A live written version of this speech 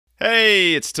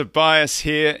Hey, it's Tobias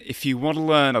here. If you want to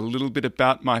learn a little bit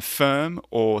about my firm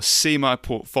or see my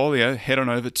portfolio, head on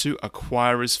over to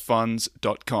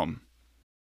acquirersfunds.com.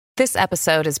 This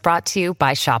episode is brought to you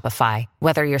by Shopify.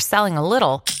 Whether you're selling a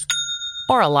little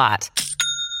or a lot,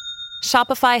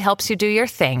 Shopify helps you do your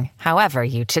thing, however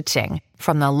you cha-ching.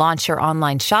 From the launch your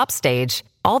online shop stage,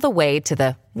 all the way to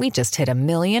the we just hit 1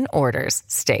 million orders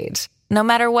stage. No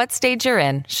matter what stage you're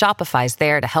in, Shopify's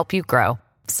there to help you grow.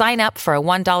 Sign up for a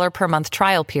 $1 per month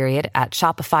trial period at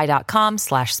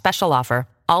shopify.com/special offer,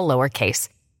 all lowercase.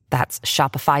 That's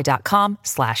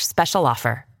shopify.com/special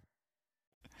offer.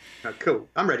 Cool.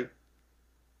 I'm ready.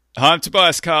 Hi, I'm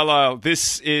Tobias Carlisle.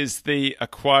 This is the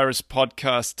Acquirers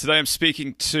Podcast. Today I'm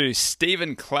speaking to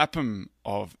Stephen Clapham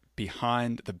of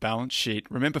Behind the Balance Sheet.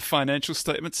 Remember financial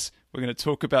statements? We're going to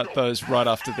talk about those right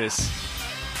after this.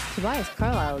 Tobias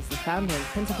Carlisle is the founder and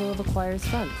principal of Acquirers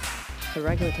Funds. For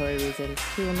regulatory reasons,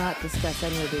 he will not discuss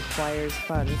any of the Acquirers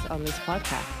Funds on this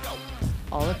podcast.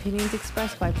 All opinions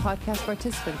expressed by podcast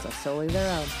participants are solely their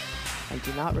own and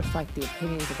do not reflect the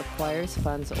opinions of Acquirers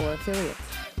Funds or affiliates.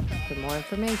 For more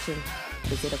information,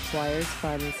 visit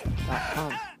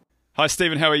acquirersfunds.com. Hi,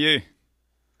 Stephen. How are you?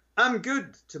 I'm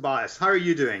good, Tobias. How are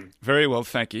you doing? Very well,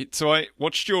 thank you. So I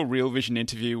watched your Real Vision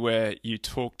interview where you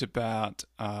talked about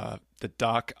the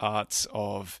dark arts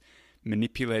of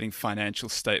manipulating financial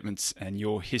statements and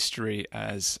your history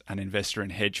as an investor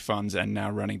in hedge funds and now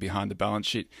running Behind the Balance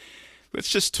Sheet. Let's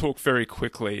just talk very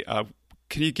quickly.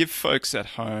 Can you give folks at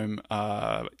home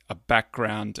a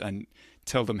background and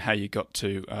tell them how you got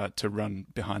to run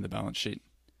Behind the Balance Sheet?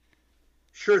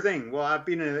 Sure thing. Well, I've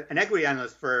been an equity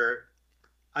analyst for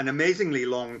an amazingly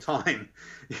long time.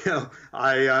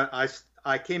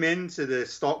 I came into the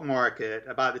stock market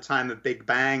about the time of Big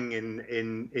Bang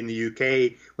in the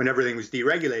UK when everything was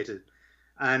deregulated.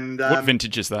 And what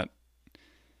vintage is that?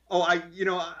 Oh,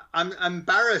 I'm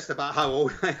embarrassed about how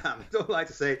old I am. I don't like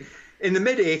to say. In the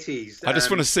mid '80s. I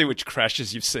just want to see which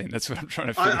crashes you've seen. That's what I'm trying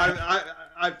to figure out.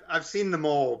 I've seen them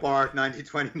all, bar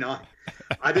 1929.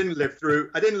 I didn't live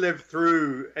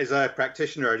through as a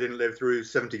practitioner. I didn't live through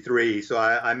 73, so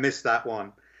I missed that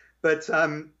one. But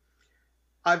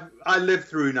I lived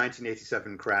through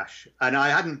 1987 crash, and I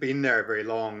hadn't been there very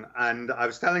long. And I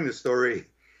was telling the story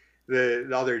the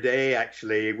other day.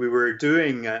 Actually, we were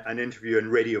doing an interview on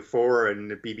Radio 4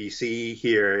 and the BBC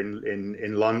here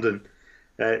in London,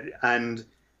 and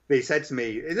they said to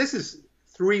me, "This is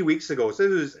 3 weeks ago." So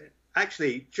this was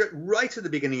actually right at the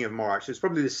beginning of March. It was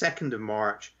probably the 2nd of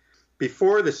March,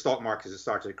 before the stock markets had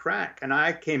started to crack. And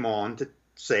I came on to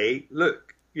say,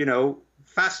 "Look,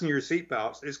 fasten your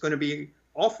seatbelts. It's going to be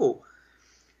awful."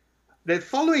 The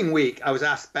following week, I was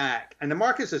asked back, and the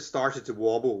markets had started to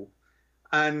wobble.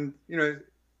 And,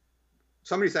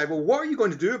 somebody said, "Well, what are you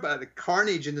going to do about the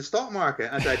carnage in the stock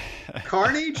market?" I said,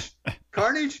 "Carnage?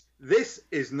 Carnage? This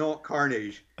is not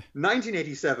carnage.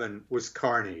 1987 was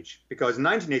carnage, because in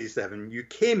 1987, you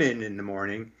came in the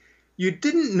morning, you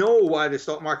didn't know why the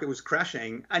stock market was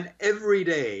crashing, and every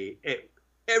day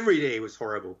was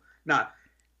horrible. Now,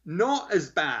 not as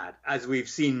bad as we've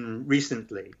seen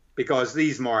recently, because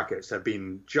these markets have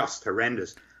been just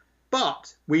horrendous.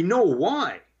 But we know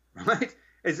why, right?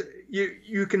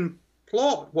 You can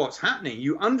plot what's happening,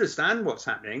 you understand what's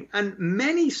happening, and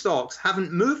many stocks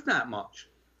haven't moved that much.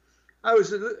 I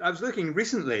was looking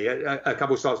recently at a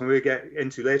couple of stocks, and we'll get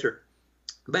into later.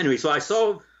 But anyway, so I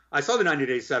saw the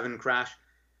 1987 crash.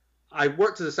 I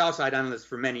worked as a sell-side analyst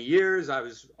for many years. I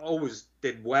always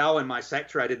did well in my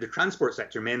sector. I did the transport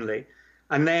sector mainly.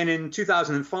 And then in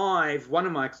 2005, one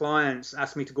of my clients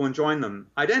asked me to go and join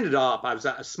them. I was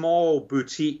at a small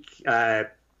boutique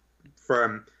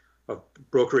firm, a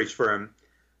brokerage firm.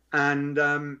 And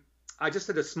I just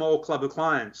had a small club of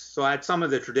clients. So I had some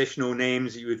of the traditional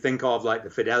names that you would think of, like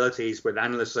the Fidelities, where the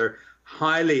analysts are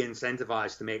highly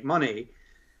incentivized to make money.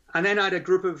 And then I had a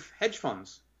group of hedge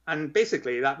funds. And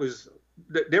basically,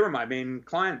 they were my main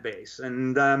client base.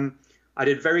 And I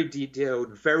did very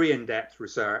detailed, very in-depth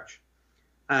research.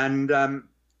 And,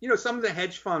 some of the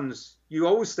hedge funds, you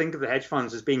always think of the hedge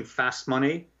funds as being fast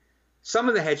money. Some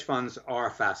of the hedge funds are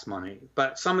fast money,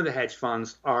 but some of the hedge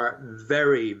funds are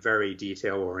very, very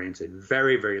detail-oriented,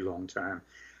 very, very long-term.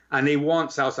 And they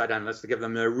want sell-side analysts to give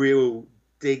them a real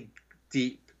dig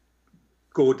deep,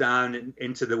 go down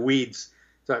into the weeds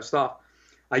type stuff.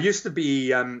 I used to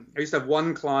have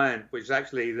one client which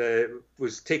actually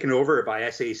was taken over by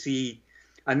SAC,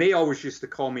 and they always used to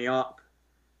call me up,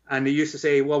 and they used to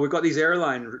say, "Well, we've got this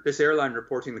airline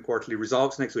reporting the quarterly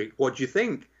results next week. What do you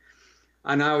think?"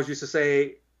 And I always used to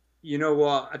say, you know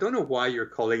what? I don't know why you're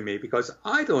calling me, because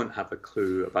I don't have a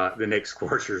clue about the next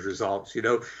quarter's results.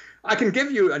 I can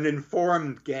give you an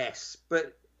informed guess,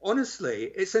 but honestly,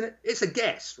 it's a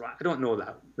guess, right? I don't know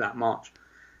that much,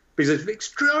 because it's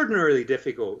extraordinarily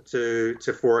difficult to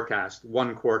forecast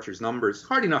one quarter's numbers.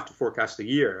 Hard enough to forecast a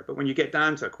year, but when you get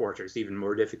down to a quarter, it's even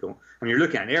more difficult. When you're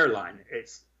looking at an airline,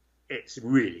 it's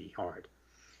really hard.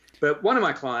 But one of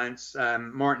my clients,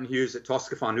 Martin Hughes at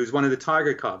Tosca Fund, who's one of the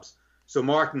Tiger Cubs. So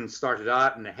Martin started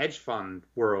out in the hedge fund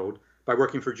world by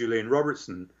working for Julian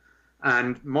Robertson.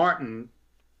 And Martin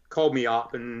called me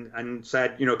up and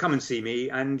said, come and see me.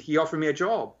 And he offered me a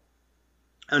job.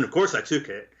 And of course I took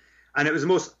it. And it was the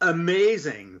most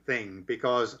amazing thing,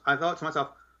 because I thought to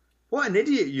myself, what an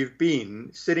idiot you've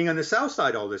been sitting on the sell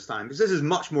side all this time, because this is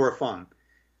much more fun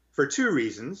for two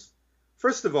reasons.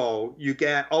 First of all, you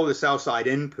get all the sell side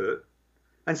input.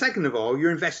 And second of all,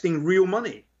 you're investing real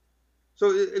money. So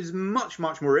it was much,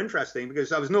 much more interesting,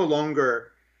 because I was no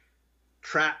longer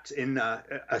trapped in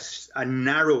a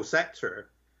narrow sector.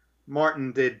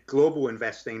 Martin did global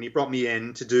investing, and he brought me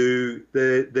in to do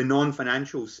the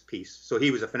non-financials piece. So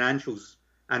he was a financials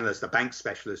analyst, a bank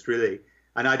specialist, really,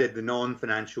 and I did the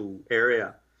non-financial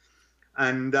area.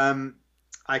 And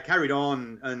I carried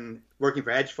on and working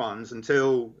for hedge funds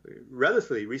until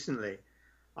relatively recently.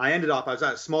 I was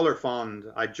at a smaller fund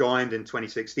I joined in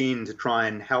 2016 to try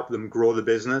and help them grow the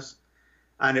business.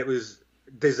 And it was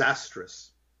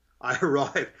disastrous.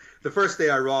 The first day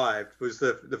I arrived was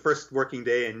the first working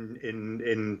day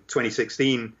in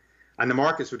 2016, and the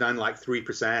markets were down like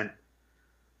 3%.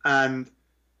 And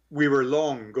we were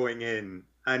long going in.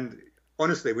 And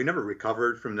honestly, we never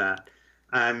recovered from that.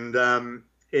 And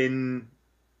in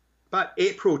about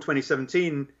April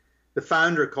 2017, the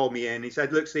founder called me in. He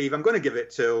said, look, Steve, I'm going to give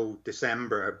it till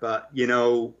December, but,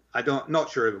 not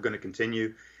sure we're going to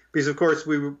continue. Because, of course,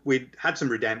 we'd had some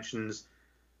redemptions.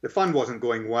 The fund wasn't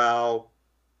going well,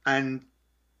 and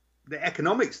the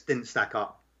economics didn't stack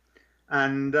up.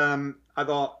 And I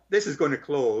thought, this is going to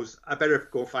close. I better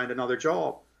go find another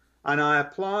job. And I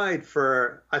applied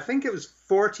for, I think it was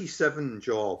 47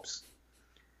 jobs.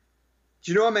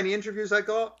 Do you know how many interviews I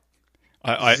got?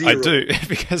 I do,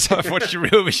 because I've watched your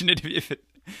Real Vision interview.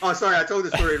 Oh, sorry, I told the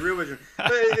story in Real Vision.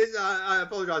 But I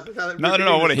apologize for telling. No,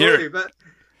 I want to hear it.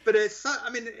 But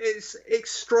it's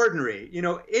extraordinary.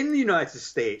 In the United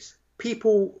States,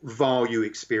 people value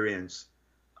experience.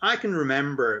 I can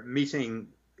remember meeting,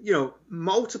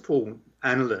 multiple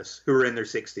analysts who were in their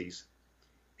 60s.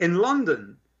 In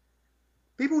London,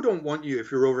 people don't want you if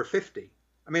you're over 50.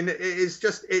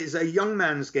 It's a young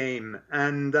man's game,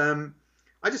 and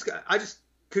I just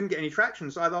couldn't get any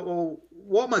traction. So I thought, well,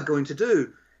 what am I going to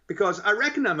do? Because I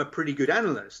reckon I'm a pretty good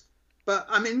analyst, but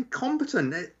I'm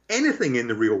incompetent at anything in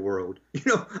the real world.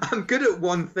 I'm good at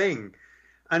one thing.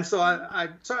 And so I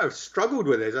sort of struggled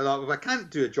with it. I thought, if I can't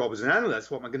do a job as an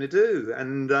analyst, what am I going to do?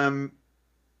 And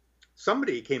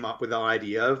somebody came up with the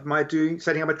idea of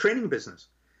setting up a training business.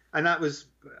 And that was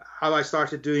how I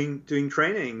started doing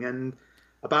training. And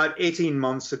about 18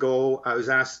 months ago, I was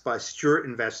asked by Stewart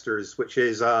Investors, which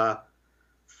is a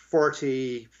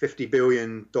 $40-50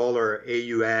 billion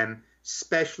AUM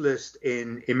specialist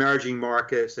in emerging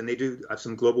markets, and they do have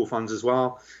some global funds as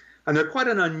well. And they're quite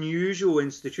an unusual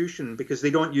institution because they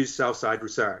don't use sell-side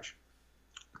research.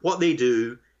 What they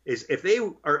do is, if they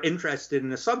are interested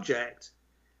in a subject,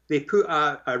 they put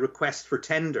out a request for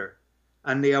tender,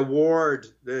 and they award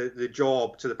the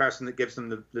job to the person that gives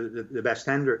them the best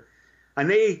tender. And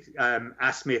they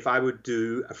asked me if I would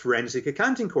do a forensic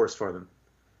accounting course for them.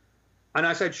 And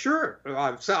I said, sure,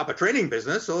 I've set up a training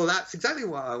business, so that's exactly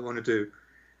what I want to do.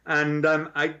 And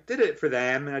I did it for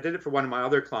them, and I did it for one of my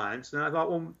other clients. And I thought,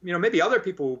 well, maybe other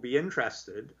people will be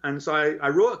interested. And so I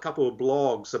wrote a couple of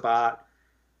blogs about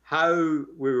how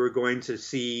we were going to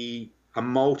see a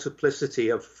multiplicity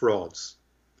of frauds.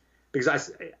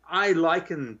 Because I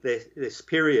likened this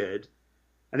period,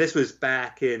 and this was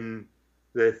back in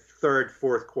the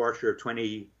fourth quarter of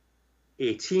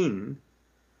 2018,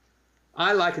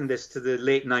 I likened this to the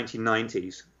late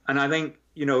 1990s. And I think,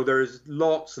 there's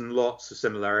lots and lots of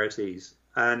similarities.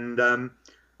 And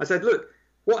I said, look,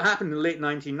 what happened in the late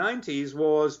 1990s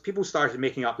was people started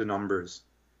making up the numbers.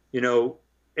 It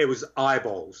was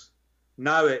eyeballs.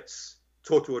 Now it's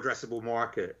total addressable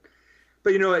market.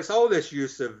 But, it's all this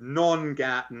use of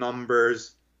non-GAAP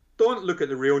numbers. Don't look at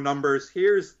the real numbers.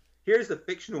 Here's the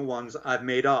fictional ones I've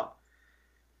made up.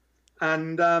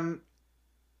 And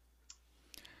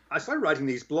I started writing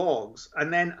these blogs,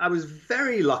 and then I was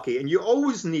very lucky. And you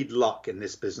always need luck in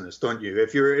this business, don't you?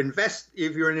 If you're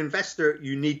an investor,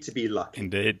 you need to be lucky.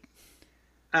 Indeed.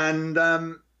 And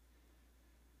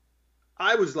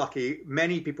I was lucky.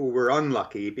 Many people were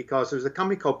unlucky because there was a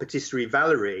company called Patisserie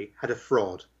Valerie had a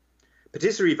fraud.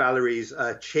 Patisserie Valerie's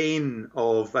a chain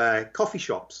of coffee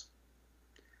shops,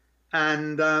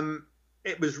 and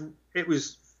it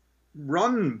was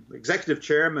run. Executive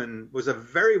chairman was a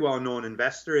very well-known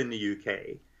investor in the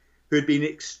UK who had been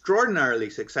extraordinarily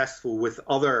successful with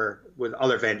other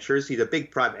ventures. He's a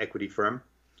big private equity firm,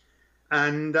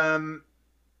 and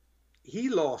he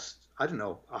lost, I don't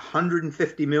know,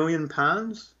 150 million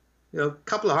pounds. You know, a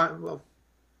couple of hundred. Well,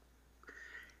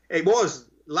 it was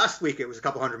last week. It was a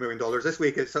couple $100 million. This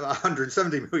week it's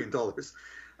 $170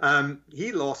 million.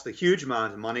 He lost a huge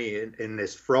amount of money in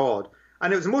this fraud,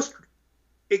 and it was the most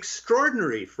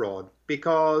extraordinary fraud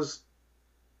because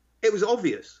it was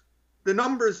obvious. The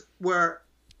numbers were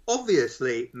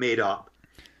obviously made up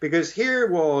because here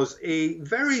was a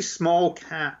very small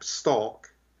cap stock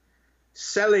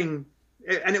selling,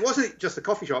 and it wasn't just a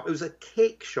coffee shop, it was a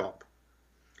cake shop.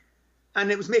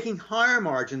 And it was making higher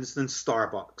margins than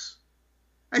Starbucks.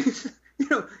 And, you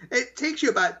know, it takes you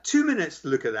about 2 minutes to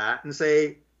look at that and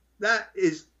say, that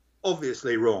is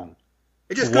obviously wrong.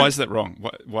 Why is that wrong?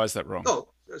 Why is that wrong?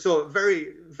 So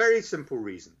very, very simple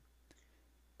reason.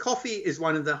 Coffee is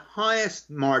one of the highest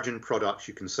margin products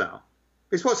you can sell.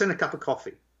 It's what's in a cup of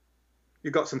coffee.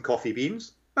 You've got some coffee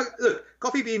beans. Look,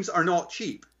 coffee beans are not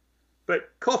cheap, but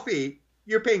coffee,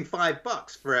 you're paying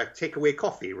 $5 for a takeaway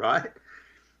coffee, right?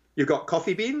 You've got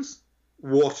coffee beans,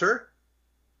 water,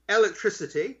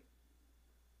 electricity,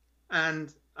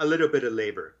 and a little bit of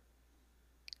labor.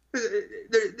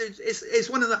 It's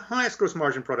one of the highest gross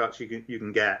margin products you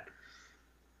can get.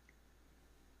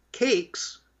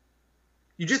 Cakes,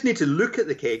 you just need to look at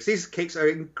the cakes. These cakes are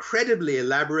incredibly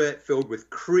elaborate, filled with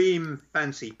cream,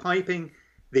 fancy piping.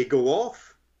 They go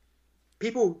off.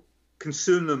 People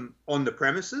consume them on the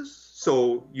premises.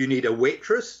 So you need a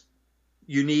waitress.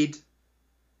 You need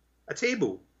a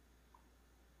table.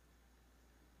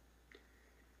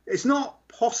 It's not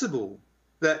possible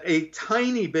that a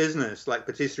tiny business like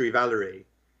Patisserie Valerie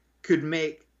could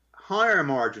make higher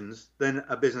margins than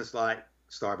a business like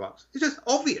Starbucks. It's just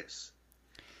obvious.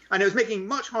 And it was making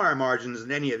much higher margins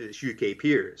than any of its UK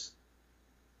peers.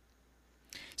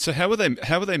 So how were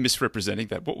they misrepresenting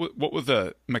that? What were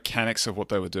the mechanics of what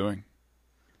they were doing?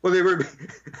 Well, they were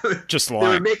just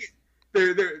lying.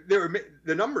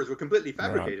 The numbers were completely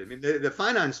fabricated. Right. I mean, the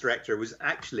finance director was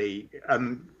actually,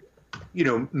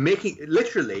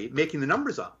 literally making the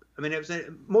numbers up. I mean, it was a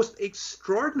most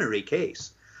extraordinary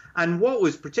case. And what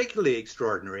was particularly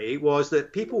extraordinary was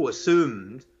that people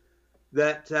assumed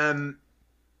that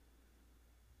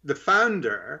the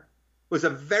founder was a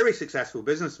very successful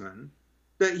businessman,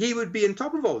 that he would be on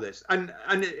top of all this. And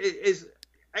it's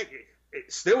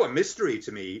still a mystery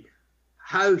to me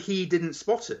how he didn't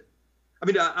spot it. I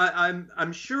mean,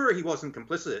 I'm sure he wasn't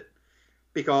complicit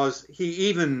because he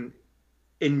even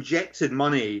injected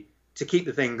money to keep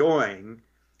the thing going.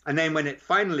 And then when it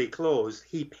finally closed,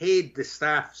 he paid the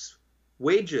staff's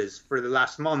wages for the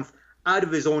last month out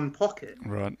of his own pocket.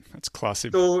 Right, that's classy.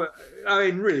 So, I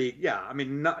mean, really, yeah, I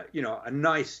mean, a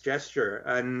nice gesture.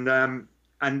 And I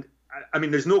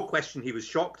mean, there's no question he was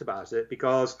shocked about it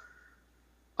because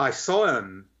I saw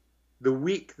him the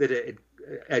week that it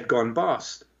had gone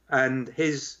bust. And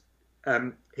his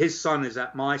son is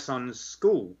at my son's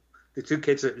school. The two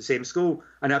kids are at the same school.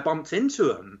 And I bumped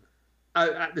into him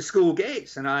at the school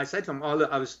gates. And I said to him, oh,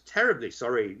 look, I was terribly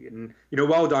sorry. And,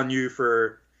 well done you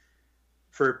for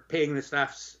paying the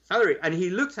staff's salary. And he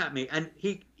looked at me and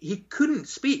he couldn't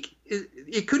speak.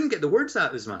 He couldn't get the words out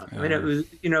of his mouth. I mean, it was,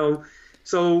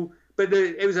 so, but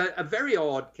it was a very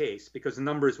odd case because the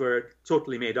numbers were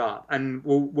totally made up. And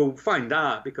we'll find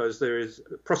out because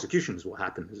prosecutions will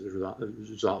happen as a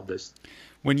result of this.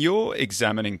 When you're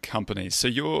examining companies, so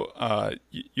you're a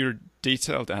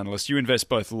detailed analyst, you invest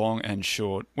both long and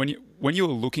short. When you're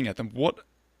looking at them, what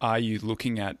are you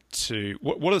looking at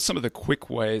what are some of the quick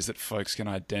ways that folks can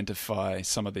identify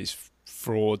some of these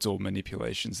frauds or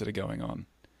manipulations that are going on?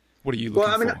 What are you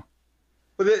looking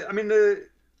for?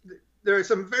 There are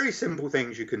some very simple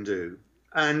things you can do.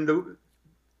 And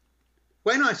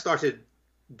when I started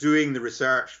doing the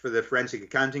research for the forensic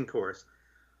accounting course,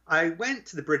 I went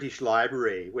to the British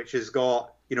Library, which has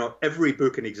got, every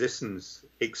book in existence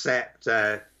except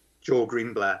Joe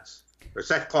Greenblatt's or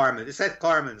Seth Klarman. Seth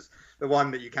Klarman's the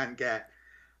one that you can't get.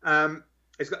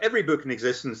 It's got every book in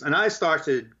existence. And I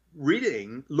started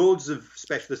reading loads of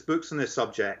specialist books on this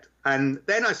subject. And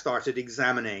then I started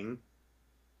examining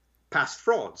past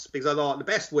frauds because I thought the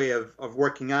best way of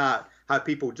working out how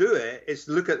people do it is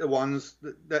to look at the ones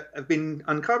that have been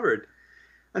uncovered.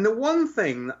 And the one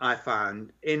thing that I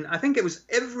found I think it was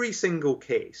every single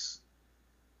case,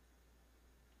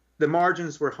 the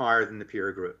margins were higher than the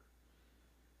peer group.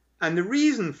 And the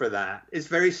reason for that is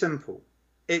very simple.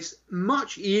 It's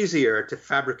much easier to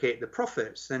fabricate the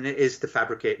profits than it is to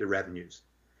fabricate the revenues.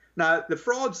 Now, the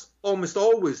frauds almost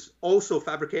always also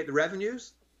fabricate the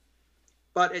revenues,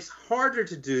 but it's harder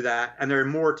to do that, and there are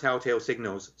more telltale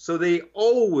signals. So they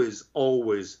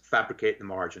always fabricate the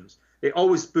margins. They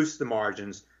always boost the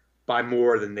margins by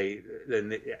more than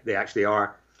they actually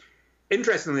are.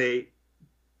 Interestingly,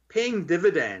 paying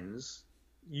dividends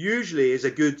usually is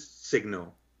a good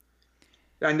signal.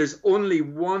 And there's only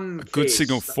one good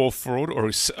signal for fraud, or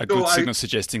a good signal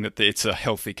suggesting that it's a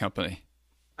healthy company?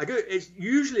 It's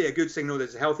usually a good signal that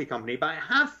it's a healthy company, but I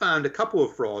have found a couple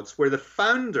of frauds where the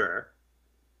founder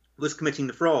was committing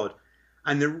the fraud,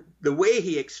 and the way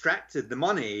he extracted the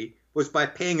money was by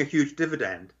paying a huge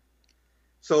dividend.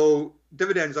 So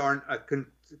dividends aren't a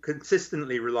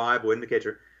consistently reliable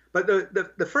indicator. But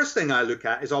the first thing I look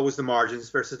at is always the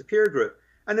margins versus the peer group.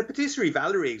 And the patisserie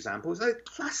Valerie example is a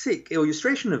classic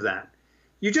illustration of that.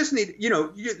 You just need,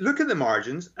 you look at the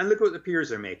margins and look at what the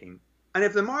peers are making. And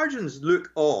if the margins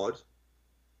look odd,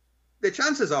 the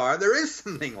chances are there is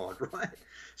something odd, right?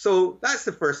 So that's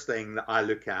the first thing that I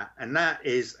look at. And that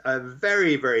is a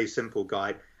very, very simple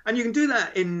guide. And you can do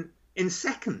that in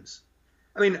seconds.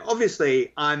 I mean,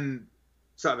 obviously, I'm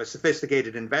sort of a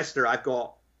sophisticated investor. I've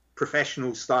got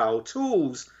professional style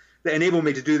tools that enable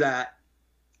me to do that,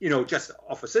 just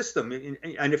off a system.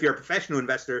 And if you're a professional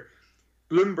investor,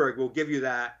 Bloomberg will give you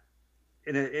that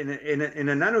in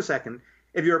a nanosecond.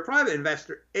 If you're a private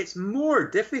investor, it's more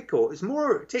difficult.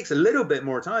 It takes a little bit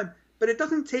more time, but it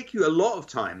doesn't take you a lot of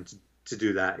time to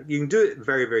do that. You can do it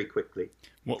very, very quickly.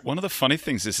 One of the funny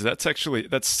things is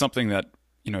that's something that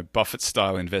Buffett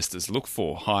style investors look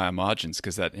for, higher margins,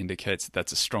 because that indicates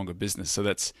that's a stronger business. So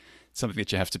that's something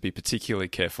that you have to be particularly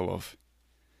careful of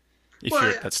if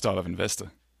you're that style of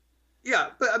investor. Yeah,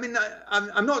 but I mean,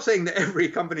 I'm not saying that every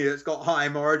company that's got high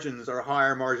margins or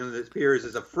higher margins than its peers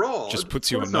is a fraud. Just puts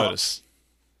you on notice.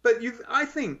 But I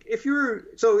think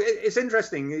it's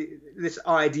interesting, this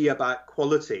idea about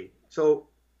quality. So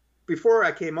before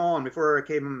I came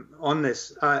on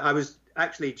this, I was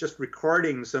actually just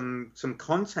recording some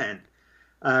content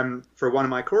for one of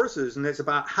my courses, and it's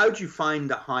about how do you find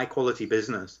a high quality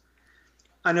business.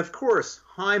 And of course,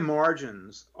 high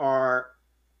margins are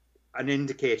an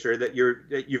indicator that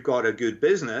you've got a good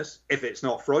business if it's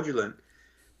not fraudulent.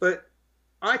 But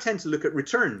I tend to look at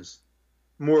returns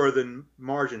more than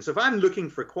margins. So if I'm looking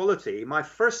for quality, my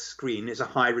first screen is a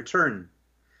high return.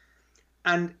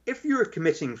 And if you're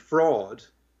committing fraud,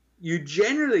 you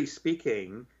generally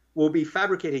speaking will be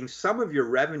fabricating some of your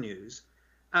revenues.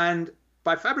 And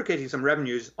by fabricating some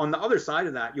revenues, on the other side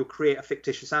of that, you'll create a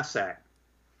fictitious asset.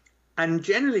 And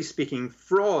generally speaking,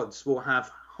 frauds will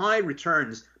have high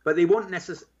returns, but they won't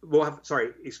will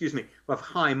have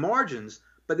high margins,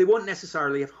 but they won't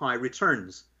necessarily have high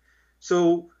returns.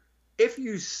 So if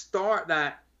you start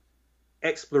that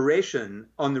exploration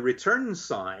on the returns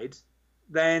side,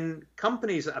 then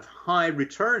companies that have high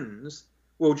returns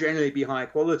will generally be high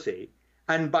quality.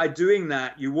 And by doing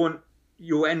that,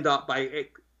 you'll end up by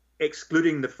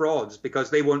excluding the frauds because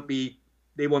they won't be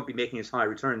making as high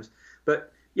returns.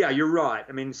 But yeah, you're right.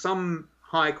 I mean, some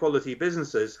high quality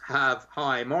businesses have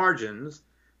high margins,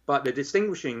 but the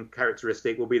distinguishing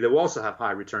characteristic will be they'll also have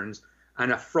high returns,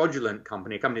 and a fraudulent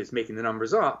company, a company that's making the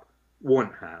numbers up,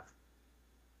 won't have.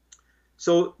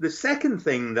 So the second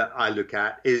thing that I look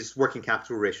at is working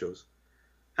capital ratios.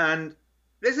 And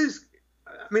this is,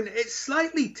 I mean, it's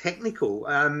slightly technical,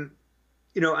 and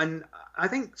I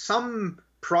think some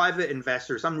private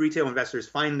investors, some retail investors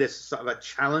find this sort of a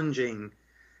challenging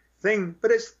thing,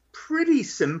 but it's pretty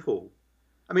simple.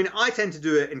 I mean, I tend to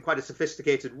do it in quite a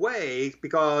sophisticated way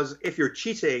because if you're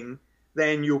cheating,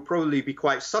 then you'll probably be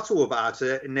quite subtle about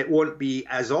it and it won't be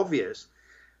as obvious.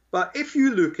 But if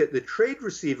you look at the trade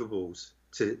receivables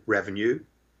to revenue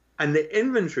and the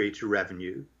inventory to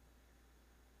revenue,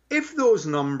 if those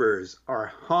numbers are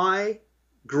high,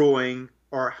 growing,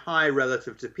 or high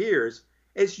relative to peers,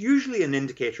 it's usually an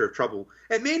indicator of trouble.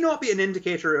 It may not be an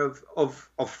indicator of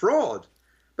fraud,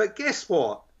 but guess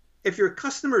what? If your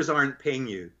customers aren't paying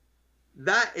you,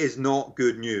 that is not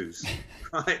good news,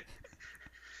 right?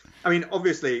 I mean,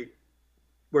 obviously,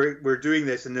 we're doing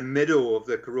this in the middle of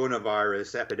the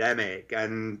coronavirus epidemic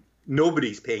and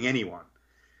nobody's paying anyone.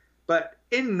 But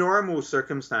in normal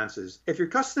circumstances, if your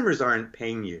customers aren't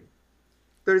paying you,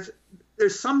 there's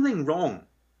something wrong.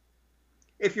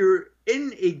 If you're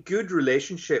in a good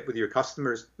relationship with your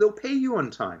customers, they'll pay you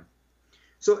on time.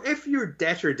 So if your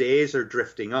debtor days are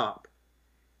drifting up,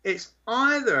 it's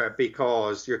either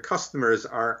because your customers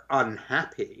are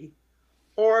unhappy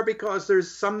or because there's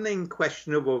something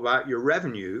questionable about your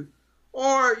revenue,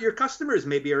 or your customers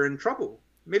maybe are in trouble.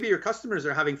 Maybe your customers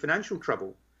are having financial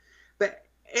trouble. But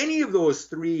any of those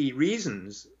three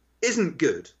reasons isn't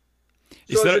good.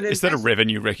 Is that a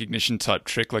revenue recognition type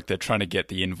trick? Like they're trying to get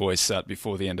the invoice out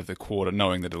before the end of the quarter,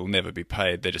 knowing that it'll never be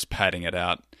paid. They're just padding it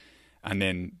out. And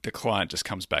then the client just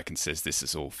comes back and says, this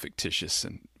is all fictitious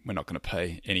and we're not going to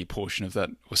pay any portion of that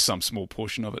or some small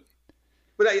portion of it.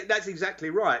 Well, that's exactly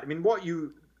right. I mean, what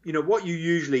you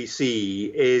usually see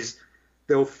is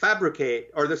they'll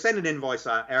fabricate or they'll send an invoice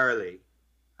out early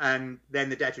and then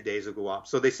the debtor days will go up.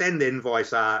 So they send the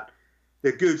invoice out,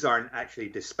 the goods aren't actually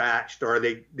dispatched, or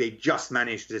they just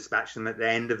manage to dispatch them at the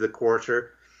end of the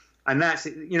quarter. And that's,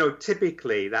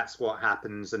 typically that's what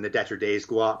happens and the debtor days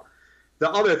go up. The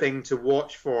other thing to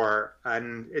watch for,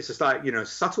 and it's just like,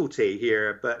 subtlety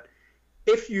here, but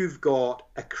if you've got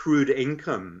accrued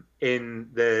income in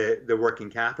the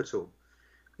working capital,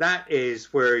 that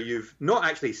is where you've not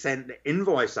actually sent the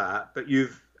invoice out, but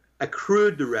you've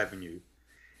accrued the revenue.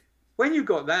 When you've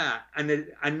got that, and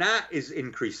that is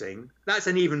increasing, that's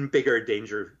an even bigger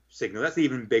danger signal. That's an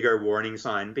even bigger warning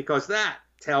sign, because that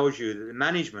tells you that the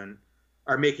management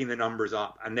are making the numbers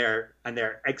up and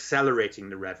they're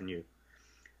accelerating the revenue.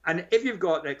 And if you've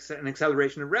got an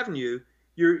acceleration of revenue,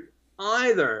 you're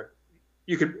either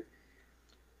you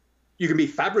can be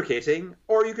fabricating,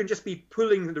 or you can just be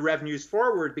pulling the revenues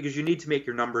forward because you need to make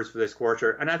your numbers for this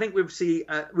quarter. And I think we've seen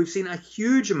a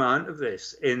huge amount of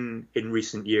this in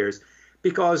recent years,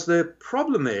 because the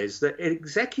problem is that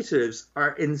executives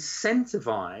are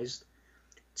incentivized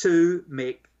to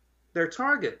make their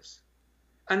targets,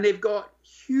 and they've got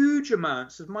huge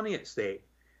amounts of money at stake.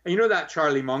 And that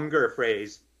Charlie Munger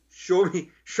phrase, show me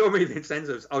the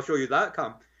incentives, I'll show you the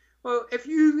outcome. Well, if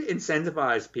you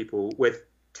incentivize people with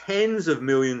tens of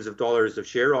millions of dollars of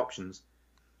share options,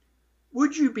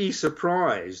 would you be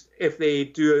surprised if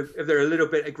they're a little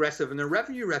bit aggressive in their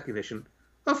revenue recognition?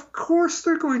 Of course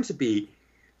they're going to be.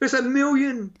 There's 10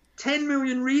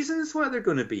 million reasons why they're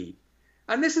going to be.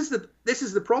 And this is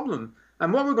the problem.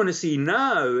 And what we're going to see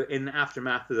now in the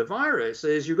aftermath of the virus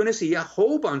is you're going to see a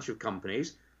whole bunch of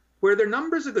companies where their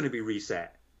numbers are going to be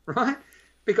reset, right?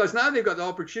 Because now they've got the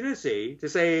opportunity to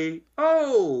say,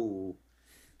 oh,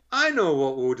 I know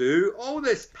what we'll do. All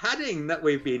this padding that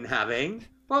we've been having,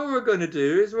 what we're going to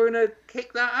do is we're going to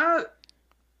kick that out.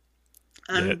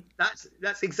 And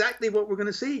that's exactly what we're going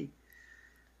to see.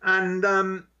 And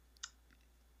the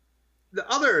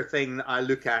other thing that I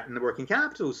look at in the working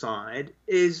capital side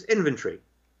is inventory.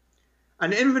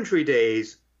 And inventory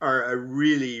days are a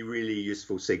really, really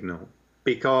useful signal,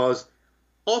 because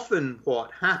often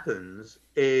what happens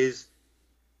is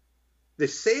the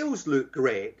sales look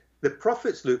great, the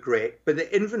profits look great, but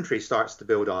the inventory starts to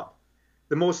build up.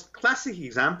 The most classic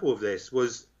example of this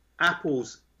was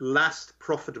Apple's last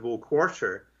profitable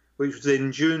quarter, which was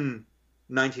in June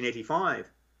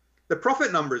 1985. The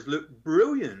profit numbers looked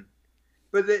brilliant,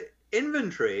 but the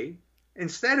inventory,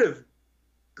 instead of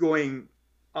going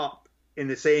up in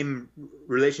the same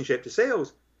relationship to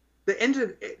sales, the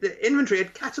inventory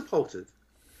had catapulted.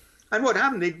 And what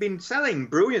happened? They'd been selling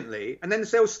brilliantly, and then the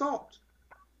sales stopped.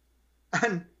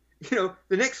 And the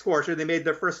next quarter they made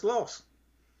their first loss.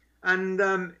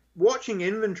 And watching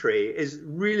inventory is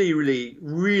really, really,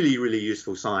 really, really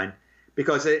useful sign,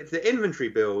 because if the inventory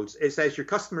builds, it says your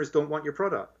customers don't want your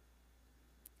product.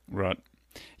 Right.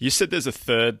 You said there's a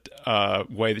third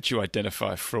way that you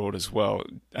identify fraud as well,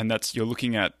 and that's you're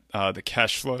looking at the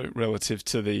cash flow relative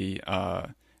to the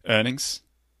earnings.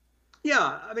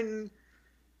 Yeah, I mean,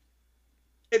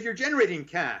 if you're generating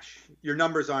cash, your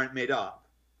numbers aren't made up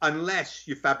unless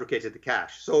you fabricated the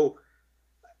cash. So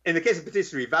in the case of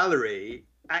Patisserie Valerie,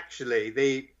 actually,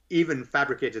 they even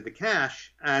fabricated the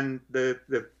cash, and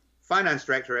the finance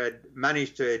director had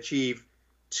managed to achieve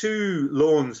 2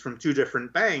 loans from 2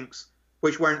 different banks,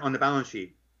 which weren't on the balance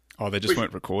sheet. Oh, they just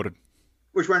weren't recorded.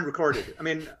 Which weren't recorded. I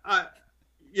mean,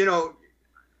 in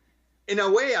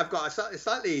a way, I've got a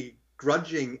slightly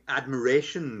grudging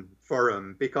admiration for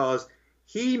him, because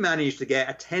he managed to get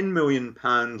a £10 million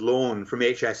loan from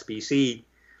HSBC.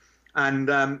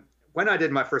 And when I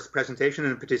did my first presentation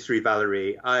in Patisserie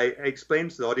Valerie, I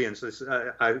explained to the audience this.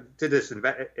 I did this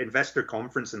investor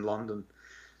conference in London.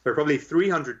 There were probably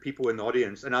 300 people in the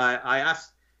audience, and I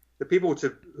asked the people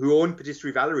who owned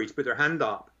Patisserie Valerie to put their hand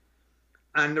up,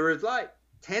 and there was like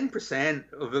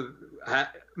 10% of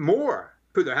more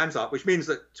put their hands up, which means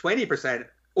that 20%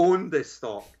 owned this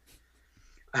stock.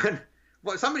 And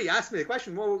somebody asked me the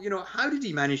question, well, how did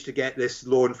he manage to get this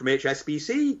loan from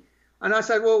HSBC? And I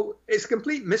said, well, it's a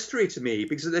complete mystery to me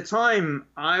because at the time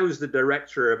I was the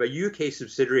director of a UK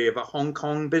subsidiary of a Hong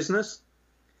Kong business.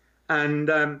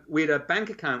 And we had a bank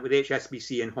account with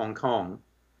HSBC in Hong Kong.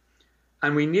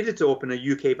 And we needed to open a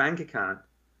UK bank account.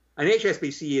 And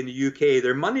HSBC in the UK,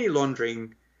 their money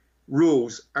laundering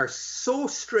rules are so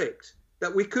strict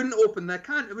that we couldn't open the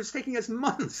account. It was taking us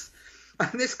months.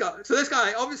 And this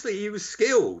guy, obviously he was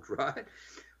skilled, right?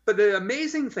 But the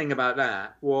amazing thing about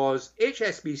that was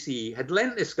HSBC had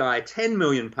lent this guy £10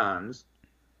 million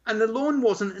and the loan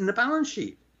wasn't in the balance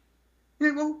sheet. You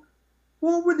think, well,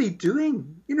 what were they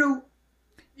doing? You know,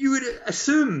 you would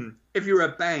assume if you're a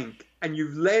bank and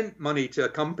you've lent money to a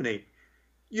company,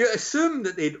 you assume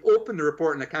that they'd open the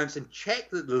report and accounts and check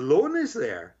that the loan is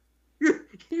there.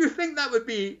 You think that would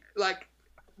be like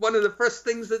one of the first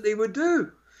things that they would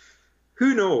do.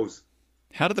 Who knows?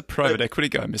 How did the private equity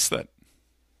guy miss that?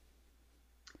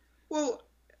 Well,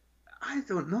 I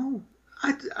don't know.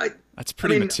 That's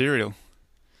pretty material.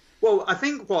 Well, I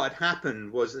think what had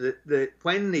happened was that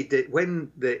when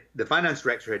the finance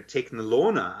director had taken the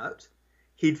loan out,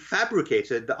 he'd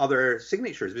fabricated the other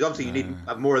signatures. Because obviously you need to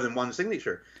have more than one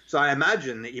signature. So I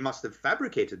imagine that he must have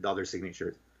fabricated the other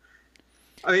signatures.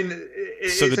 I mean,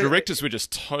 so the directors were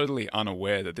just totally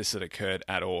unaware that this had occurred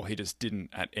at all. He just didn't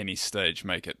at any stage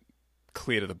make it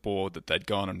clear to the board that they'd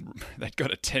gone and they'd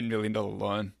got a $10 million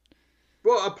loan.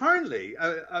 Well, apparently,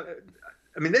 I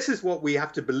mean, this is what we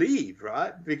have to believe,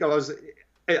 right? Because,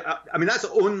 I mean, that's the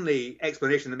only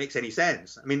explanation that makes any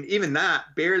sense. I mean, even that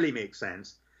barely makes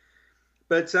sense.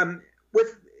 But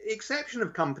with the exception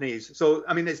of companies, so,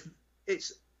 I mean, I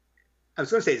was going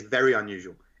to say it's very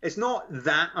unusual. It's not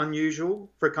that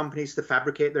unusual for companies to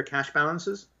fabricate their cash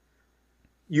balances.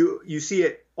 You see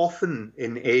it often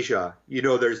in Asia. You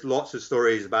know, there's lots of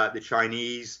stories about the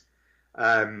Chinese,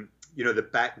 you know, the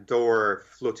backdoor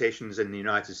flotations in the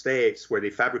United States where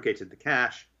they fabricated the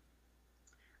cash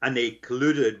and they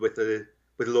colluded with the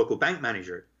local bank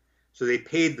manager. So they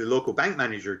paid the local bank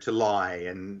manager to lie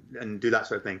and do that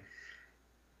sort of thing.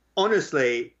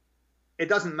 Honestly, it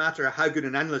doesn't matter how good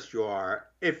an analyst you are.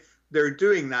 If they're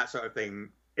doing that sort of thing,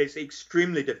 it's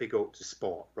extremely difficult to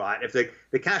spot, right? If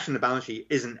the cash in the balance sheet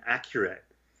isn't accurate,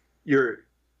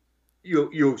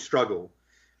 you'll struggle.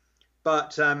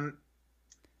 But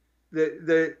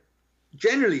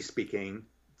generally speaking,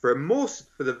 for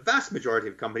the vast majority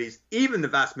of companies, even the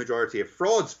vast majority of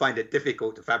frauds find it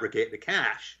difficult to fabricate the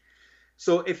cash.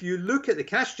 So if you look at the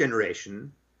cash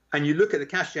generation and you look at the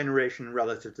cash generation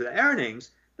relative to the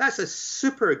earnings, that's a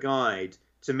super guide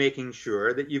to making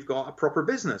sure that you've got a proper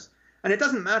business. And it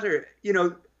doesn't matter, you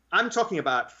know, I'm talking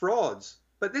about frauds,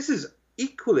 but this is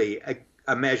equally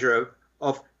a measure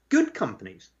of good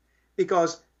companies,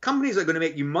 because companies that are going to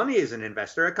make you money as an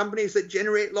investor are companies that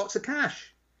generate lots of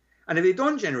cash. And if they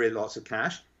don't generate lots of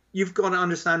cash, you've got to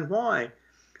understand why.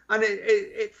 And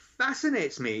it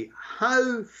fascinates me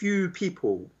how few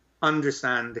people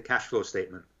understand the cash flow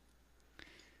statement.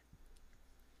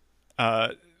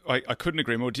 I couldn't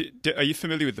agree more. Are you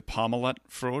familiar with the Parmalat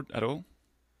fraud at all?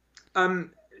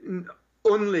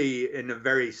 Only in a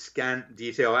very scant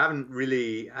detail. I haven't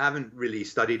really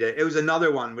studied it. It was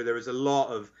another one where there was a lot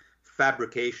of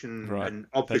fabrication and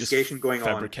obfuscation going on.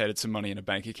 Fabricated some money in a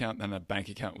bank account, and the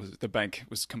bank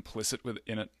was complicit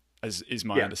in it, as is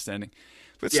my understanding.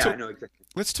 I know exactly.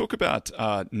 Let's talk about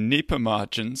NEPA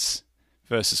margins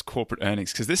versus corporate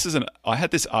earnings, because I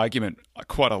had this argument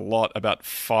quite a lot about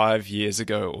 5 years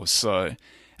ago or so, and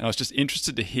I was just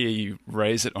interested to hear you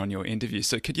raise it on your interview.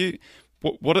 So could you,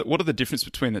 what are the difference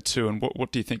between the two, and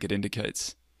what do you think it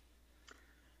indicates?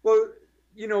 Well,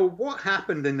 you know, what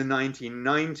happened in the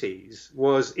 1990s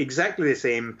was exactly the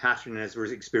same pattern as we're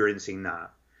experiencing now.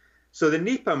 So the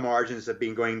NEPA margins have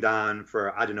been going down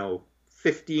for,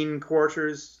 15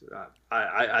 quarters.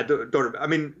 I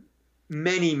mean,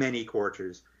 many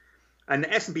quarters. And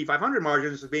the S&P 500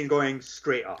 margins have been going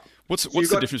straight up. What's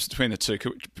the difference between the two?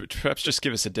 Could perhaps just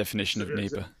give us a definition of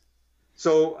NEPA?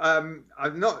 So I'm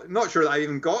not sure that I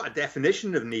even got a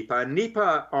definition of NEPA.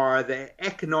 NEPA are the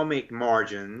economic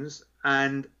margins,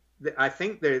 and I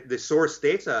think the source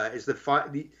data is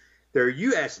their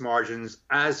US margins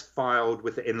as filed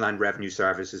with the Inland Revenue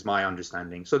Service, is my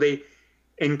understanding. So they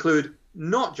include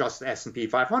not just the S&P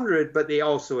 500, but they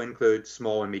also include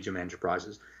small and medium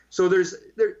enterprises. So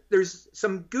there's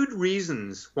some good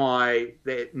reasons why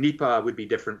the NEPA would be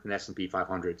different than S&P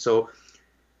 500. So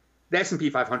the S&P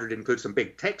 500 includes some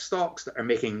big tech stocks that are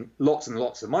making lots and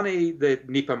lots of money. The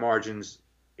NEPA margins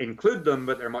include them,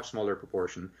 but they're a much smaller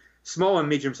proportion. Small and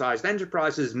medium-sized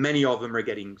enterprises, many of them have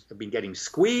been getting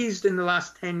squeezed in the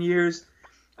last 10 years.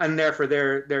 and therefore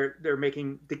they're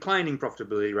making declining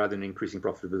profitability rather than increasing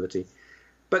profitability.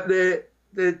 But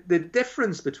the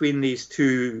difference between these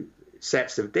two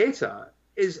sets of data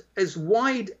is as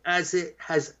wide as it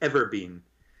has ever been.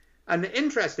 And the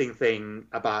interesting thing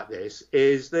about this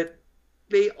is that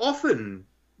they often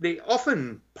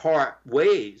part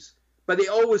ways, but they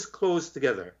always close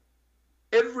together.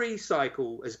 Every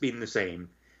cycle has been the same.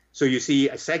 So you see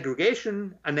a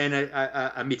segregation and then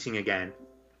a meeting again.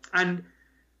 And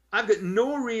I've got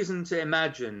no reason to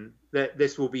imagine that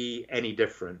this will be any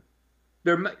different.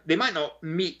 They might not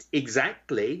meet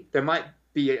exactly. There might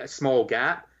be a small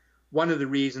gap. One of the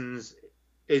reasons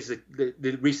is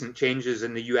the recent changes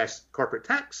in the US corporate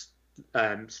tax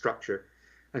structure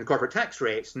and corporate tax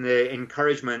rates, and the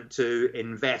encouragement to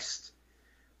invest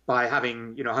by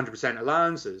having 100%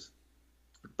 allowances.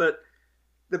 But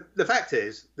the fact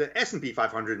is that S&P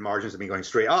 500 margins have been going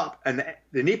straight up, and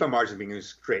the NEPA margins have been going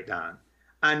straight down.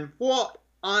 And what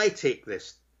I take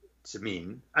this to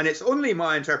mean, and it's only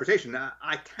my interpretation,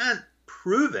 I can't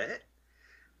prove it,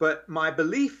 but my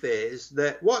belief is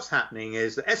that what's happening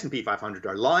is the S&P 500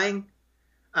 are lying,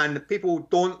 and the people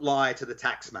don't lie to the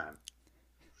tax man.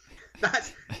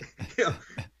 That's,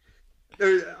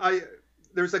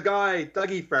 there's a guy,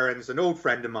 Dougie Ferrens, an old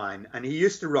friend of mine, and he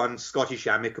used to run Scottish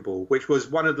Amicable, which was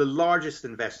one of the largest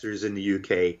investors in the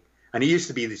UK. And he used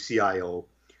to be the CIO.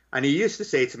 And he used to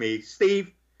say to me,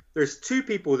 Steve, there's two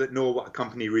people that know what a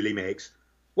company really makes.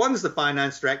 One's the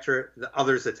finance director, the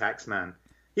other's the tax man.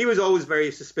 He was always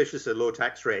very suspicious of low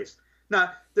tax rates.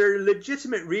 Now, there are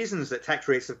legitimate reasons that tax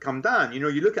rates have come down. You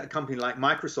look at a company like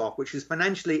Microsoft, which is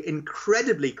financially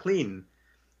incredibly clean.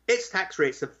 Its tax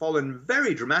rates have fallen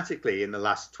very dramatically in the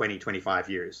last 20, 25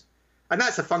 years. And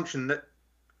that's a function that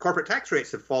corporate tax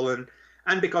rates have fallen,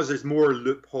 and because there's more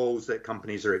loopholes that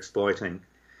companies are exploiting.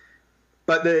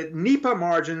 But the NEPA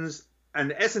margins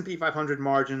and the S&P 500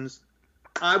 margins,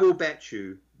 I will bet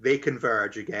you they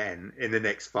converge again in the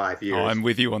next 5 years. Oh, I'm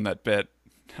with you on that bet.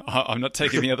 I'm not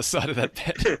taking the other side of that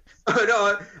bet.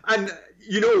 No, and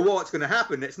you know what's going to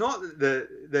happen. It's not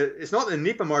the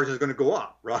NEPA margin is going to go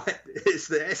up, right? It's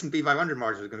the S&P 500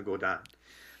 margin is going to go down,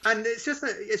 and it's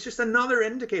just another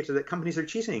indicator that companies are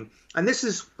cheating. And this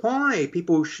is why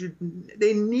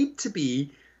they need to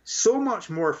be so much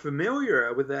more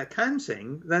familiar with the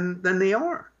accounting than they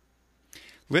are.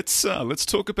 Let's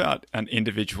talk about an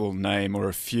individual name or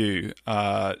a few.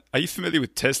 Are you familiar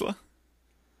with Tesla?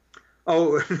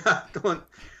 Oh, don't.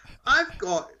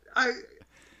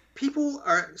 People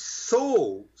are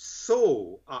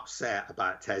so upset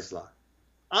about Tesla.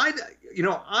 I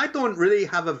don't really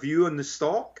have a view on the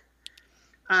stock,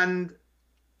 and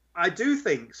I do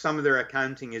think some of their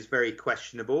accounting is very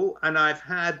questionable. And I've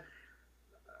had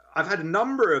a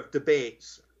number of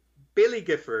debates. Bailey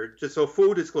Gifford, just so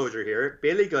full disclosure here,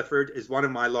 Bailey Gifford is one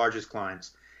of my largest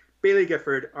clients. Bailey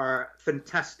Gifford are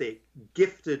fantastic,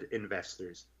 gifted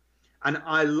investors. And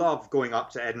I love going up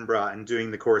to Edinburgh and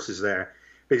doing the courses there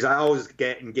because I always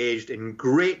get engaged in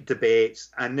great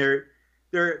debates, and they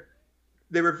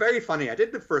were very funny. I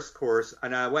did the first course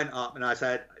and I went up and I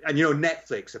said, and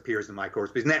Netflix appears in my course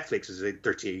because Netflix is a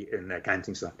dirty in the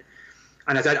accounting side.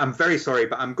 And I said, I'm very sorry,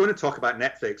 but I'm going to talk about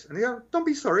Netflix. And they go, don't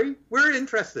be sorry, we're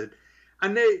interested.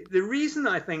 And the reason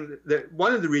I think that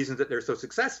one of the reasons that they're so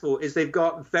successful is they've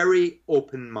got very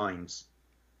open minds,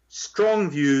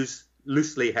 strong views,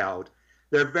 loosely held.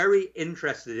 They're very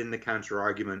interested in the counter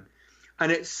argument.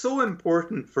 And it's so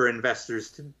important for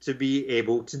investors to be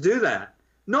able to do that.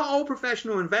 Not all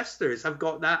professional investors have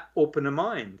got that open a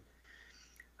mind.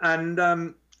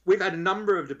 And we've had a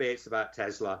number of debates about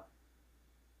Tesla.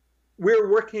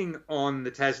 We're working on the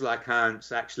Tesla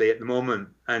accounts actually at the moment,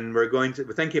 and we're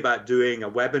thinking about doing a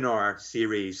webinar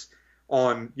series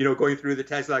on, going through the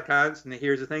Tesla accounts. And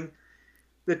here's the thing.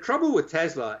 The trouble with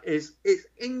Tesla is it's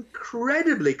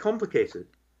incredibly complicated,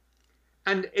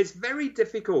 and it's very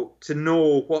difficult to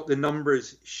know what the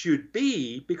numbers should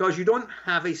be because you don't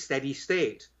have a steady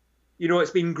state.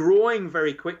 It's been growing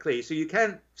very quickly, so you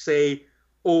can't say,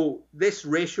 oh, this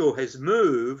ratio has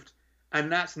moved and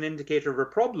that's an indicator of a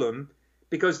problem,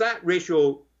 because that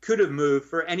ratio could have moved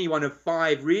for any one of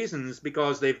 5 reasons,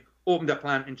 because they've opened a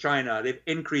plant in China, they've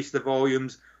increased the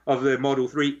volumes of the Model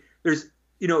 3. There's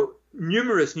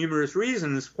numerous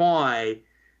reasons why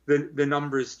the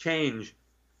numbers change.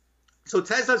 So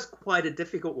Tesla's quite a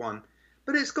difficult one,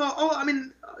 but it's got,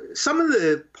 some of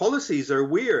the policies are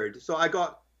weird. So I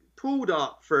got pulled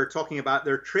up for talking about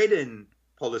their trade-in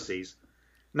policies.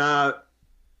 Now,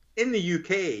 in the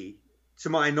UK, to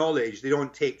my knowledge, they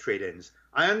don't take trade-ins.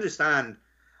 I understand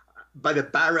by the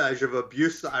barrage of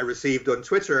abuse that I received on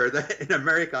Twitter that in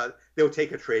America, they'll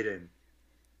take a trade-in.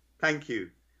 Thank you.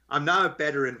 I'm now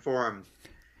better informed.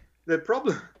 The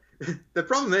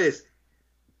problem is,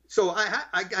 so I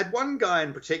had one guy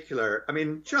in particular, I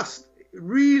mean, just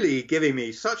really giving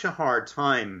me such a hard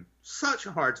time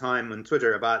on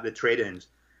Twitter about the trade-ins.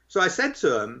 So I said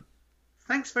to him,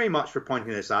 thanks very much for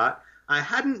pointing this out. I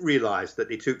hadn't realized that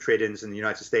they took trade-ins in the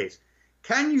United States.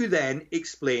 Can you then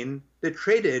explain the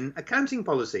trade-in accounting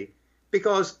policy?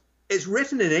 Because it's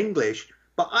written in English,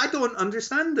 but I don't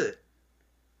understand it.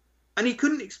 And he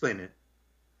couldn't explain it.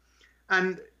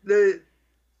 And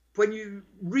when you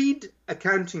read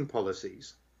accounting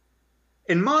policies,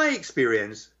 in my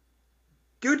experience,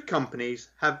 good companies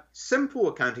have simple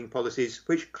accounting policies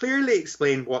which clearly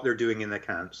explain what they're doing in the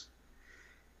accounts.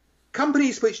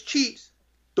 Companies which cheat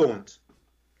don't.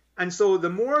 And so the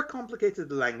more complicated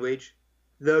the language,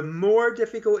 the more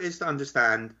difficult it is to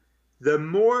understand, the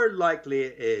more likely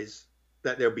it is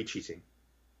that they'll be cheating.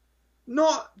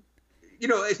 Not,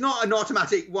 it's not an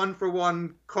automatic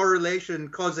one-for-one correlation,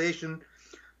 causation.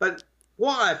 But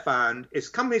what I've found is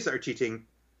companies that are cheating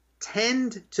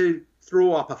tend to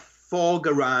throw up a fog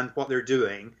around what they're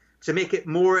doing to make it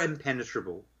more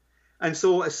impenetrable. And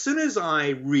so as soon as I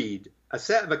read a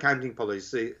set of accounting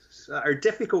policies that are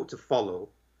difficult to follow,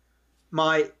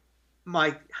 my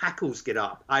hackles get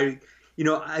up. I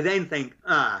then think,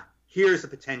 here's a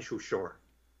potential short.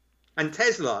 And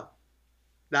Tesla,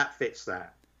 that fits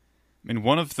that. I mean,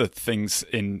 one of the things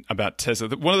about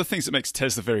Tesla, one of the things that makes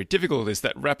Tesla very difficult is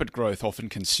that rapid growth often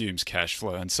consumes cash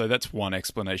flow. And so that's one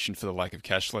explanation for the lack of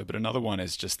cash flow. But another one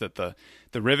is just that the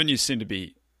revenue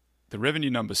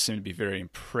numbers seem to be very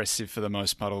impressive for the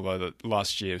most part, although the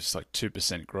last year was like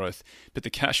 2% growth. But the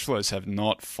cash flows have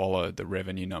not followed the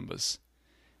revenue numbers.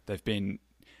 They've been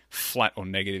flat or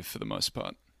negative for the most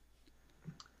part.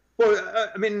 Well,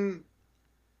 I mean,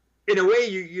 in a way,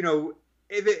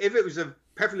 if it was a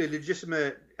perfectly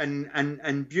legitimate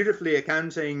and beautifully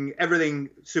accounting, everything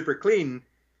super clean,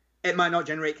 it might not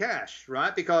generate cash,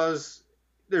 right? Because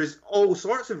there's all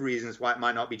sorts of reasons why it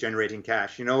might not be generating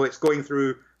cash. It's going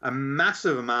through a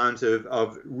massive amount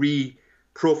of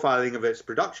re-profiling of its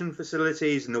production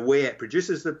facilities and the way it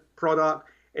produces the product.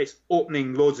 It's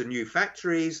opening loads of new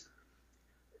factories.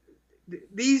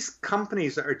 These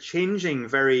companies that are changing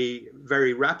very,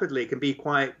 very rapidly can be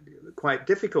quite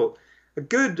difficult. A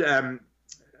good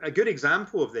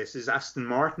example of this is Aston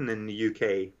Martin in the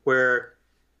UK, where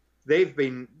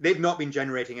they've not been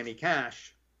generating any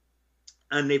cash,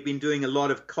 and they've been doing a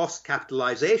lot of cost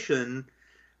capitalization.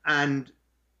 And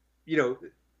in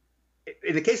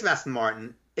the case of Aston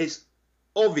Martin, it's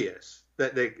obvious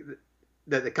that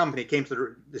the company came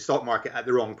to the stock market at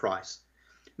the wrong price.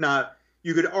 Now,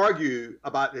 you could argue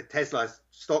about the Tesla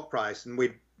stock price, and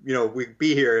we'd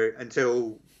be here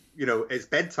until it's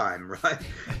bedtime, right?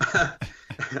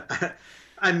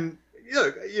 And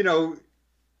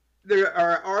there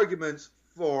are arguments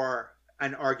for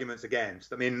and arguments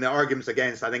against. I mean, the arguments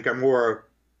against, I think, are more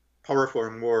powerful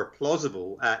and more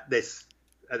plausible at the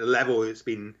level it's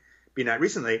been at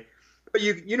recently. But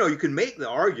you can make the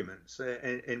arguments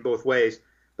in both ways.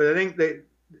 But I think that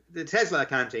the Tesla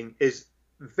accounting is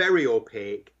very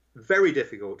opaque, very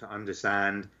difficult to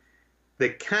understand. The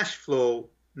cash flow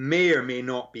may or may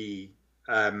not be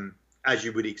as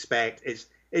you would expect.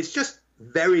 It's just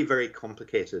very, very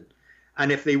complicated.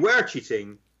 And if they were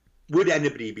cheating, would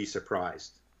anybody be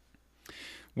surprised?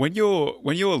 When you're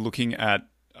looking at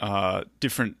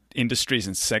different industries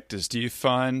and sectors, do you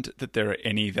find that there are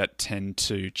any that tend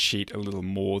to cheat a little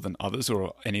more than others,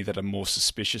 or any that are more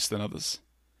suspicious than others?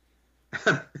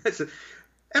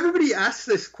 Everybody asks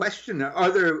this question. Are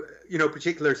there,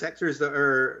 particular sectors that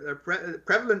are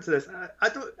prevalent to this?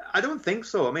 I don't think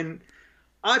so. I mean,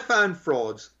 I found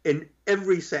frauds in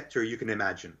every sector you can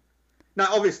imagine. Now,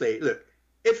 obviously, look,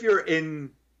 if you're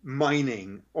in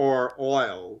mining or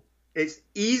oil, it's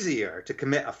easier to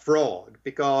commit a fraud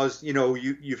because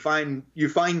you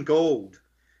find gold,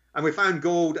 and we found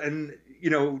gold, and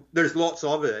there's lots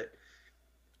of it,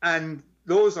 and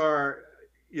those are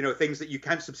things that you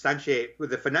can't substantiate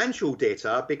with the financial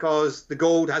data because the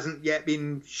gold hasn't yet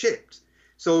been shipped.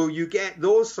 So you get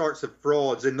those sorts of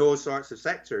frauds in those sorts of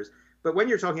sectors. But when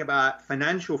you're talking about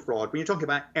financial fraud, when you're talking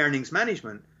about earnings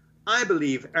management, I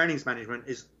believe earnings management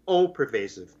is all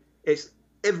pervasive. It's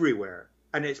everywhere.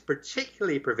 And it's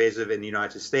particularly pervasive in the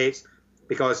United States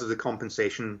because of the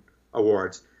compensation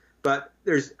awards. But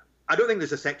I don't think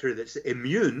there's a sector that's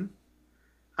immune.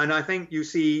 And I think you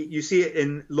see it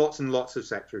in lots and lots of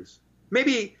sectors.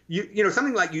 Maybe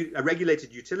something like a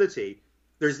regulated utility,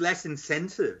 there's less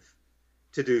incentive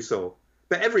to do so.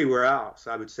 But everywhere else,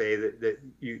 I would say that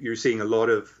you're seeing a lot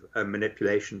of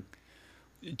manipulation.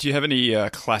 Do you have any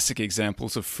classic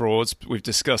examples of frauds? We've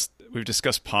discussed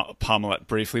Parmalat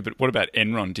briefly, but what about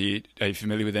Enron? Are you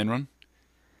familiar with Enron?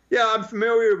 Yeah, I'm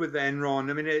familiar with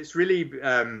Enron. I mean, it's really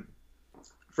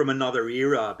from another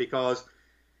era because,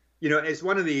 it's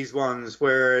one of these ones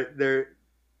where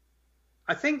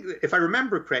I think, if I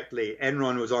remember correctly,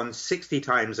 Enron was on 60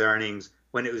 times earnings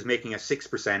when it was making a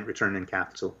 6% return on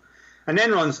capital. And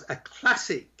Enron's a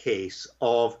classic case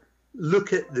of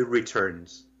look at the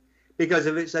returns. Because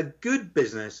if it's a good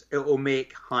business, it will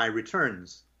make high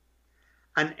returns.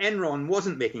 And Enron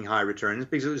wasn't making high returns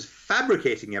because it was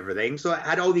fabricating everything. So it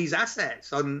had all these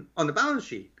assets on the balance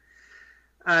sheet.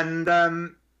 And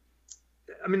the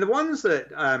ones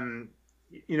that,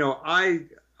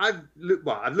 I've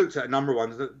looked at a number of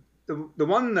ones. The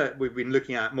one that we've been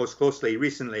looking at most closely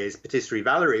recently is Patisserie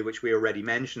Valerie, which we already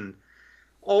mentioned.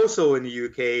 Also in the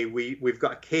UK, we've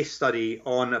got a case study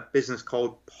on a business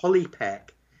called Polypec,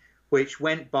 which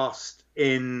went bust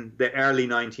in the early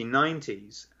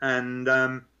 1990s. And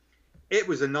it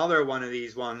was another one of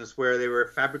these ones where they were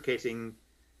fabricating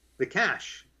the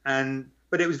cash.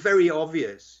 But it was very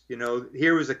obvious.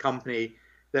 Here was a company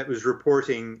that was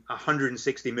reporting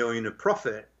 160 million of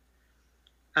profit.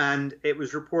 And it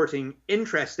was reporting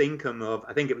interest income of,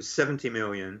 I think it was 70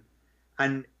 million,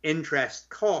 and interest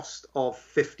cost of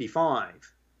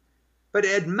 55. But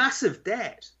it had massive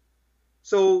debt.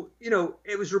 So,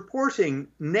 it was reporting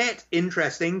net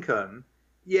interest income,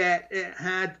 yet it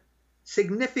had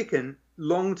significant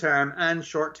long-term and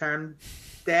short-term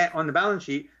debt on the balance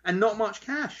sheet and not much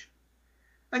cash.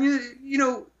 And,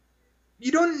 you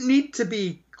don't need to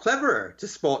be clever to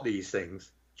spot these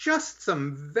things. Just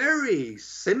some very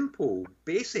simple,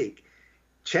 basic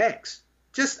checks.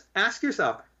 Just ask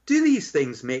yourself, do these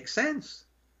things make sense?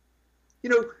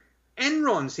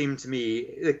 Enron seemed to me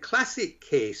the classic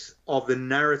case of the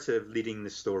narrative leading the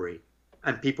story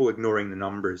and people ignoring the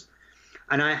numbers.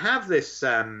 And I have this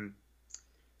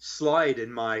slide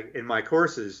in my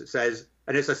courses. It says,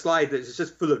 and it's a slide that's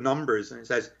just full of numbers, and it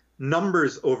says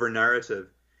numbers over narrative.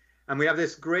 And we have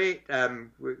this great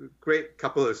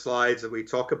couple of slides that we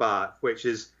talk about, which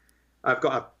is, I've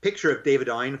got a picture of David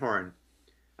Einhorn.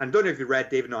 And I don't know if you read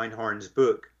David Einhorn's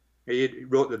book. He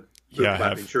wrote the book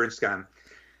about the insurance scam.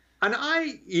 And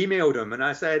I emailed him and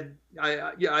I said,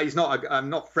 I'm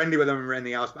not friendly with him or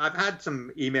anything else, but I've had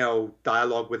some email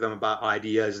dialogue with him about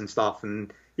ideas and stuff.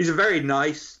 And he's a very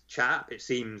nice chap, it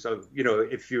seems. He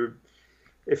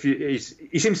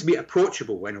seems to be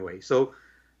approachable anyway. So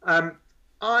I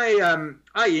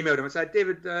emailed him and said,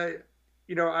 David, I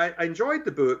enjoyed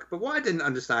the book, but what I didn't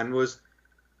understand was,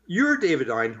 you're David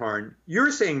Einhorn.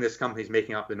 You're saying this company's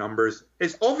making up the numbers.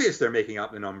 It's obvious they're making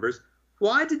up the numbers.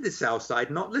 Why did the sell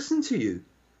side not listen to you?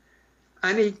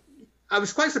 And I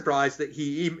was quite surprised that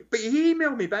he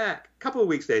emailed me back a couple of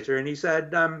weeks later and he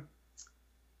said,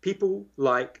 people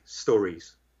like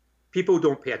stories. People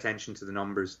don't pay attention to the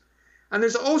numbers. And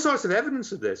there's all sorts of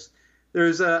evidence of this.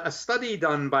 There's a study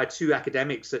done by two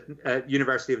academics at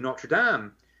University of Notre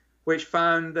Dame, which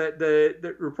found that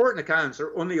the reporting accounts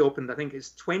are only opened, I think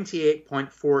it's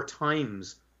 28.4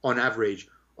 times on average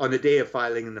on the day of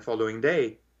filing and the following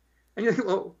day. And you think,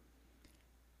 well,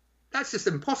 that's just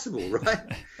impossible, right?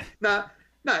 Now,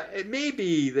 it may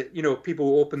be that,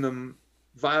 people open them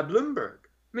via Bloomberg.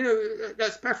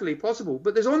 That's perfectly possible.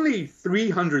 But there's only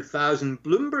 300,000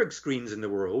 Bloomberg screens in the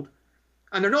world,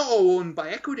 and they're not all owned by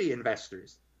equity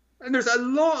investors. And there's a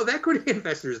lot of equity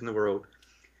investors in the world.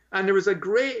 And there was a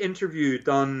great interview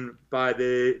done by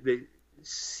the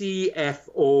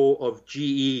CFO of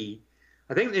GE.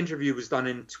 I think the interview was done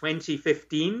in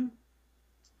 2015.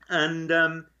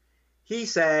 And he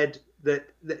said that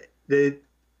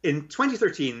in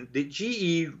 2013, the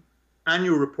GE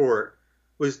annual report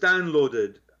was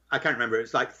downloaded, I can't remember,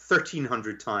 it's like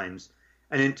 1,300 times.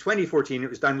 And in 2014, it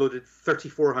was downloaded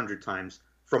 3,400 times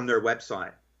from their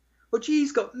website. Well,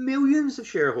 GE's got millions of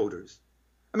shareholders.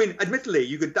 I mean, admittedly,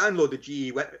 you could download the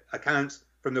GE accounts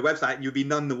from the website and you'd be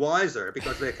none the wiser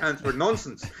because the accounts were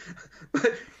nonsense.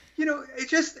 But, it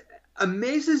just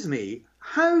amazes me.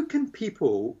 How can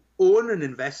people own an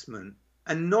investment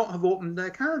and not have opened the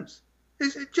accounts?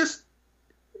 It's just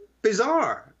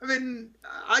bizarre. I mean,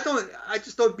 I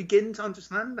just don't begin to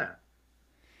understand that.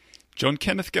 John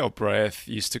Kenneth Galbraith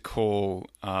used to call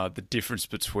the difference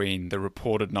between the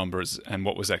reported numbers and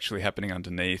what was actually happening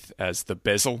underneath as the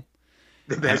bezel.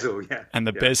 The bezel, yeah. And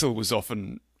the bezel was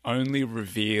often only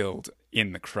revealed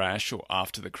in the crash or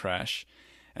after the crash.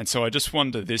 And so I just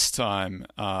wonder this time,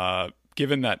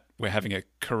 given that we're having a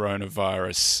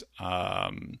coronavirus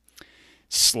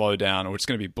slowdown, or it's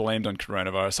going to be blamed on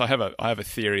coronavirus, I have a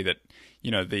theory that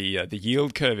the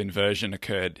yield curve inversion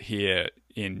occurred here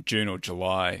in June or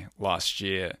July last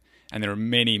year, and there are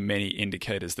many, many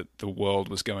indicators that the world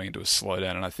was going into a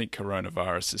slowdown. And I think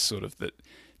coronavirus is sort of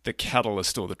the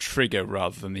catalyst or the trigger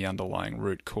rather than the underlying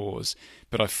root cause.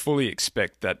 But I fully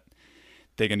expect that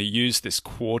they're going to use this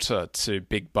quarter to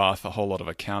big bath a whole lot of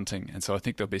accounting. And so I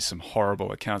think there'll be some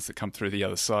horrible accounts that come through the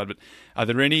other side. But are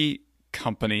there any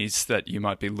companies that you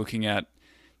might be looking at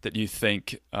that you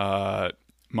think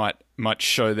might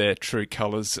show their true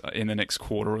colours in the next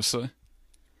quarter or so?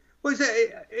 Well,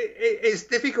 it's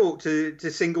difficult to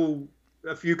single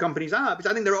a few companies out, because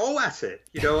I think they're all at it.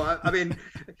 I mean,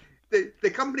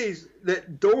 the companies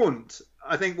that don't,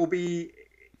 I think, will be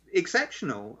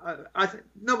exceptional. I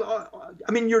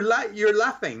mean, you're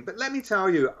laughing, but let me tell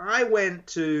you, I went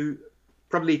to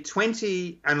probably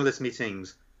 20 analyst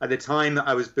meetings at the time that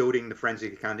I was building the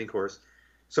forensic accounting course,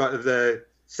 sort of the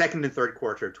second and third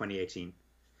quarter of 2018.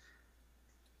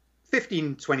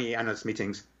 15, 20 analyst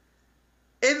meetings.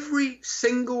 Every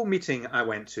single meeting I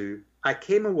went to, I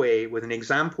came away with an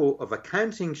example of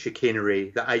accounting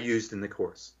chicanery that I used in the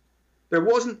course. There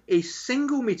wasn't a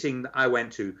single meeting that I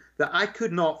went to that I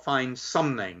could not find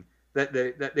something that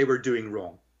they were doing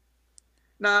wrong.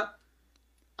 Now,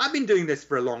 I've been doing this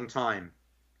for a long time.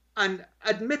 And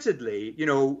admittedly,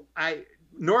 I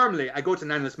go to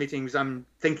analyst meetings, I'm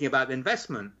thinking about the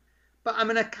investment, but I'm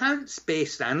an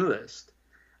accounts-based analyst.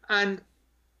 And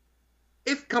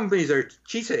if companies are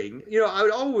cheating, I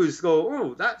would always go,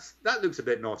 oh, that looks a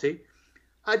bit naughty.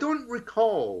 I don't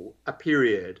recall a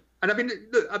period, and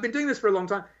I've been doing this for a long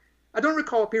time. I don't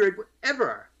recall a period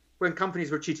ever when companies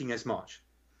were cheating as much.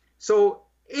 So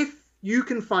if you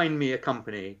can find me a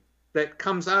company that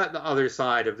comes out the other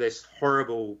side of this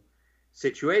horrible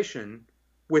situation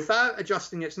without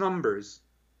adjusting its numbers,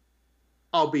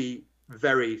 I'll be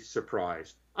very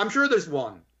surprised. I'm sure there's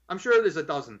one. I'm sure there's a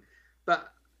dozen.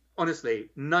 But honestly,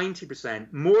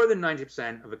 90%, more than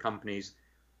 90% of the companies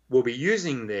will be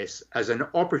using this as an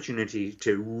opportunity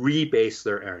to rebase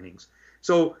their earnings.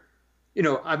 So,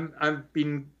 I've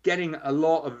been getting a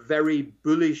lot of very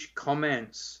bullish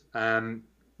comments.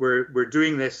 We're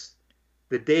doing this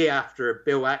the day after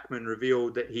Bill Ackman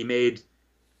revealed that he made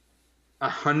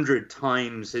 100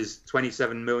 times his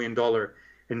 $27 million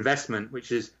investment,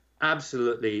 which is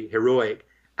absolutely heroic,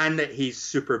 and that he's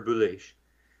super bullish.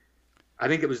 I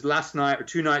think it was last night or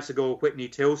 2 nights ago, Whitney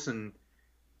Tilson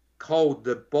called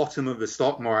the bottom of the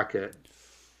stock market.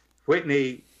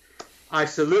 Whitney, I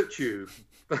salute you.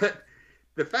 But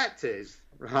the fact is,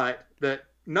 right, that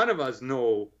none of us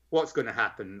know what's going to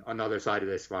happen on the other side of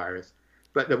this virus.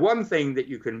 But the one thing that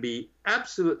you can be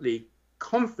absolutely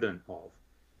confident of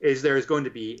is there is going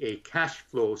to be a cash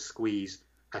flow squeeze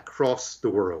across the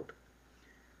world.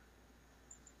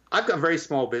 I've got a very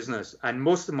small business, and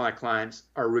most of my clients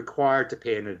are required to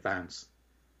pay in advance.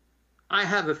 I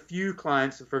have a few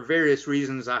clients that for various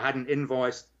reasons I hadn't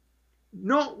invoiced.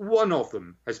 Not one of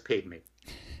them has paid me.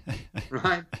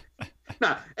 Right?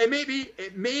 Now, it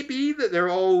may be that they're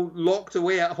all locked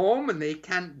away at home and they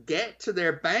can't get to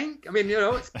their bank. I mean,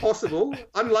 it's possible.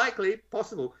 Unlikely,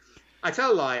 possible. I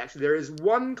tell a lie, actually. There is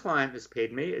one client that's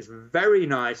paid me. It's very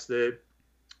nice. The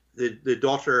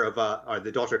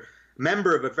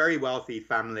member of a very wealthy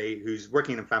family who's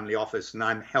working in a family office, and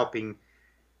I'm helping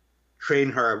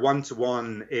train her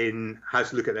one-to-one in how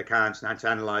to look at accounts and how to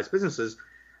analyze businesses,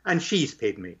 and she's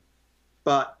paid me.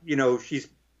 But, she's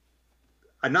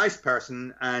a nice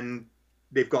person and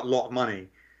they've got a lot of money.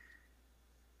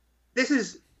 This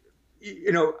is,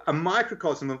 a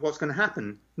microcosm of what's going to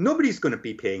happen. Nobody's going to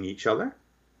be paying each other.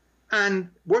 And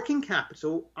working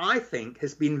capital, I think,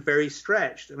 has been very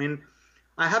stretched. I mean,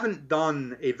 I haven't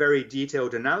done a very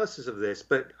detailed analysis of this,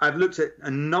 but I've looked at a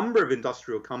number of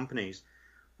industrial companies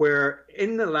where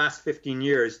in the last 15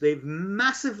 years, they've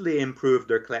massively improved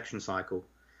their collection cycle.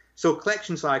 So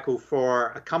collection cycle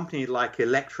for a company like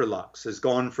Electrolux has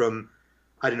gone from,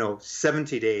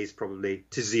 70 days probably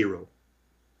to 0.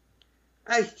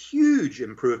 A huge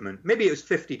improvement. Maybe it was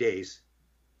 50 days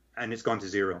and it's gone to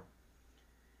 0.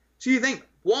 So you think,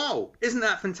 wow, isn't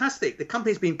that fantastic? The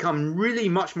company's become really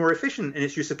much more efficient in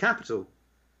its use of capital.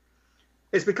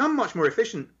 It's become much more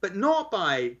efficient, but not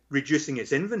by reducing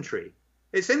its inventory.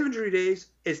 Its inventory days,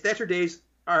 its debtor days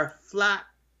are flat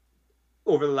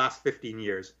over the last 15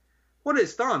 years. What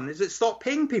it's done is it's stopped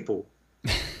paying people.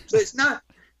 So it's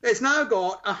now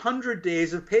got 100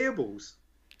 days of payables.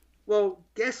 Well,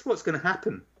 guess what's going to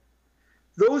happen?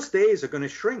 Those days are going to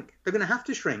shrink. They're going to have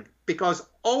to shrink because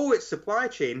all its supply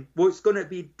chain, it's going to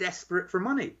be desperate for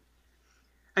money.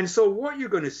 And so what you're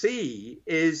going to see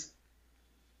is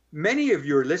many of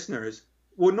your listeners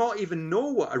will not even know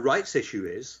what a rights issue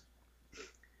is.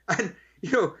 And,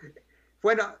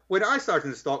 when I started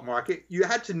in the stock market, you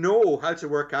had to know how to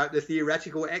work out the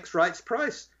theoretical X rights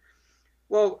price.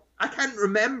 Well, I can't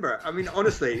remember. I mean,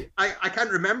 honestly, I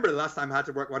can't remember the last time I had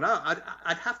to work one out.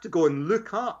 I'd have to go and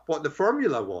look up what the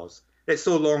formula was. It's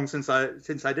so long since I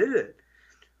did it.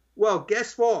 Well,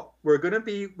 guess what? We're going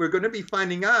to be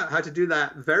finding out how to do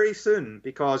that very soon,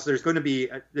 because there's going to be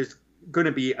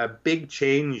a big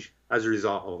change as a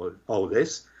result of all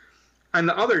this. And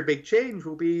the other big change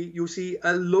will be you'll see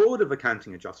a load of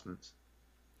accounting adjustments.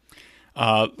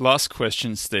 Last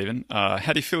question, Stephen.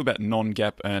 How do you feel about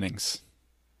non-GAAP earnings?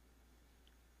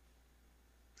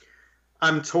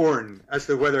 I'm torn as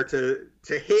to whether to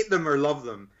hate them or love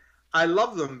them. I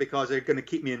love them because they're going to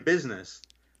keep me in business,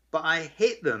 but I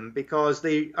hate them because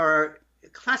they are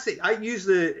classic.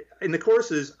 In the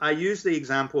courses, I use the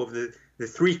example of the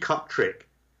 3-cup trick.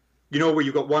 Where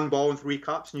you've got one ball and 3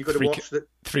 cups, and you've got to watch the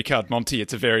 3-card Monty.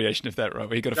 It's a variation of that, right?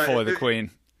 Where you've got to follow the queen.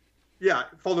 Yeah,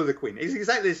 follow the queen. It's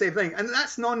exactly the same thing, and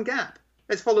that's non-GAAP.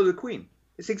 Let's follow the queen.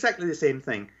 It's exactly the same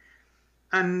thing.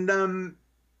 And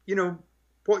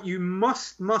what you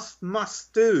must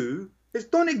do is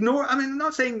don't ignore. I mean, I'm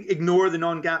not saying ignore the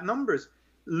non-GAAP numbers.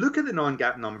 Look at the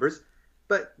non-GAAP numbers,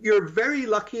 but you're very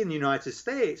lucky in the United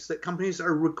States that companies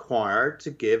are required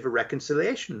to give a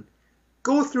reconciliation.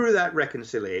 Go through that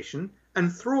reconciliation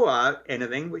and throw out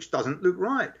anything which doesn't look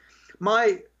right.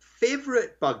 My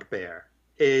favorite bugbear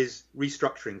is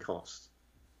restructuring costs.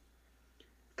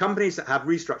 Companies that have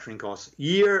restructuring costs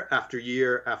year after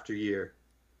year after year.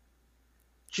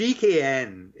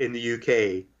 GKN in the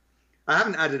UK, I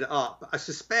haven't added it up, but I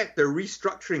suspect their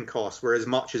restructuring costs were as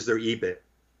much as their EBIT.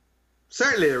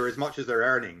 Certainly they were as much as their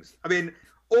earnings. I mean,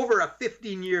 over a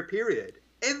 15-year period,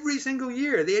 every single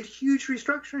year they had huge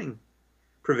restructuring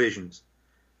provisions.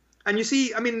 And you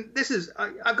see, I mean,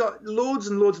 I've got loads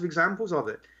and loads of examples of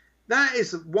it. That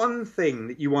is one thing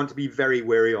that you want to be very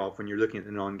wary of when you're looking at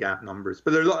the non-GAAP numbers.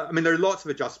 But there are lots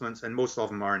of adjustments, and most of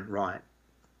them aren't right.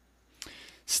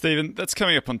 Stephen, that's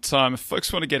coming up on time. If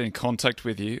folks want to get in contact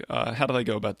with you, how do they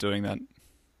go about doing that?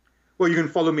 Well, you can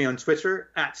follow me on Twitter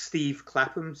at Steve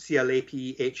Clapham,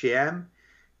 CLAPHAM.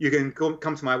 You can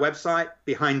come to my website,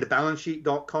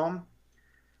 behindthebalancesheet.com.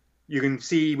 You can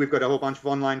see we've got a whole bunch of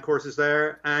online courses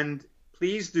there, and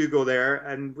please do go there.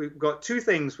 And we've got 2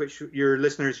 things which your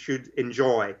listeners should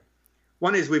enjoy.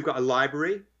 One is we've got a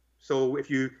library. So if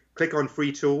you click on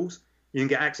free tools, you can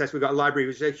get access. We've got a library,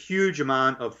 which is a huge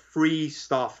amount of free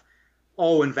stuff,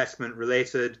 all investment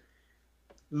related,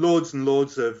 loads and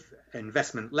loads of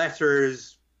investment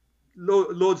letters,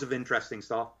 loads of interesting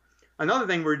stuff. Another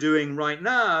thing we're doing right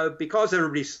now, because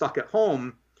everybody's stuck at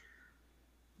home,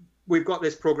 we've got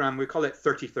this program, we call it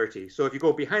 3030. So if you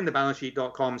go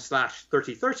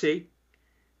behindthebalancesheet.com/3030,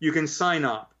 you can sign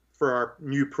up for our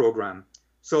new program.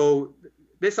 So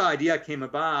this idea came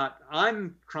about.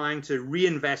 I'm trying to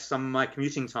reinvest some of my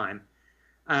commuting time,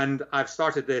 and I've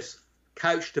started this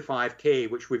Couch to 5K,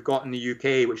 which we've got in the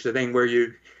UK, which is a thing where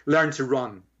you learn to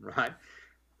run, right?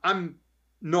 I'm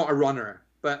not a runner,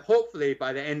 but hopefully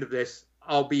by the end of this,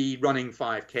 I'll be running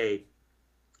 5K.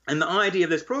 And the idea of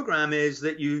this program is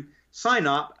that you sign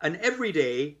up, and every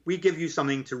day we give you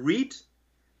something to read,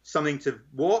 something to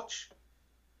watch,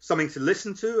 something to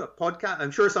listen to, a podcast. I'm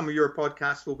sure some of your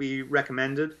podcasts will be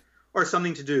recommended, or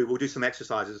something to do. We'll do some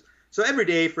exercises. So every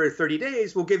day for 30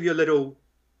 days, we'll give you a little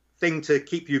thing to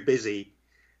keep you busy.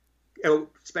 You'll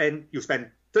spend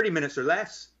 30 minutes or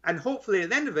less, and hopefully at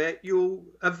the end of it, you'll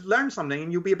have learned something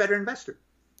and you'll be a better investor.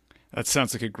 That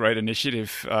sounds like a great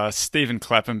initiative. Stephen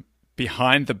Clapham,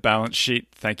 Behind the Balance Sheet,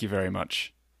 thank you very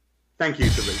much. Thank you,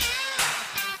 Tobias.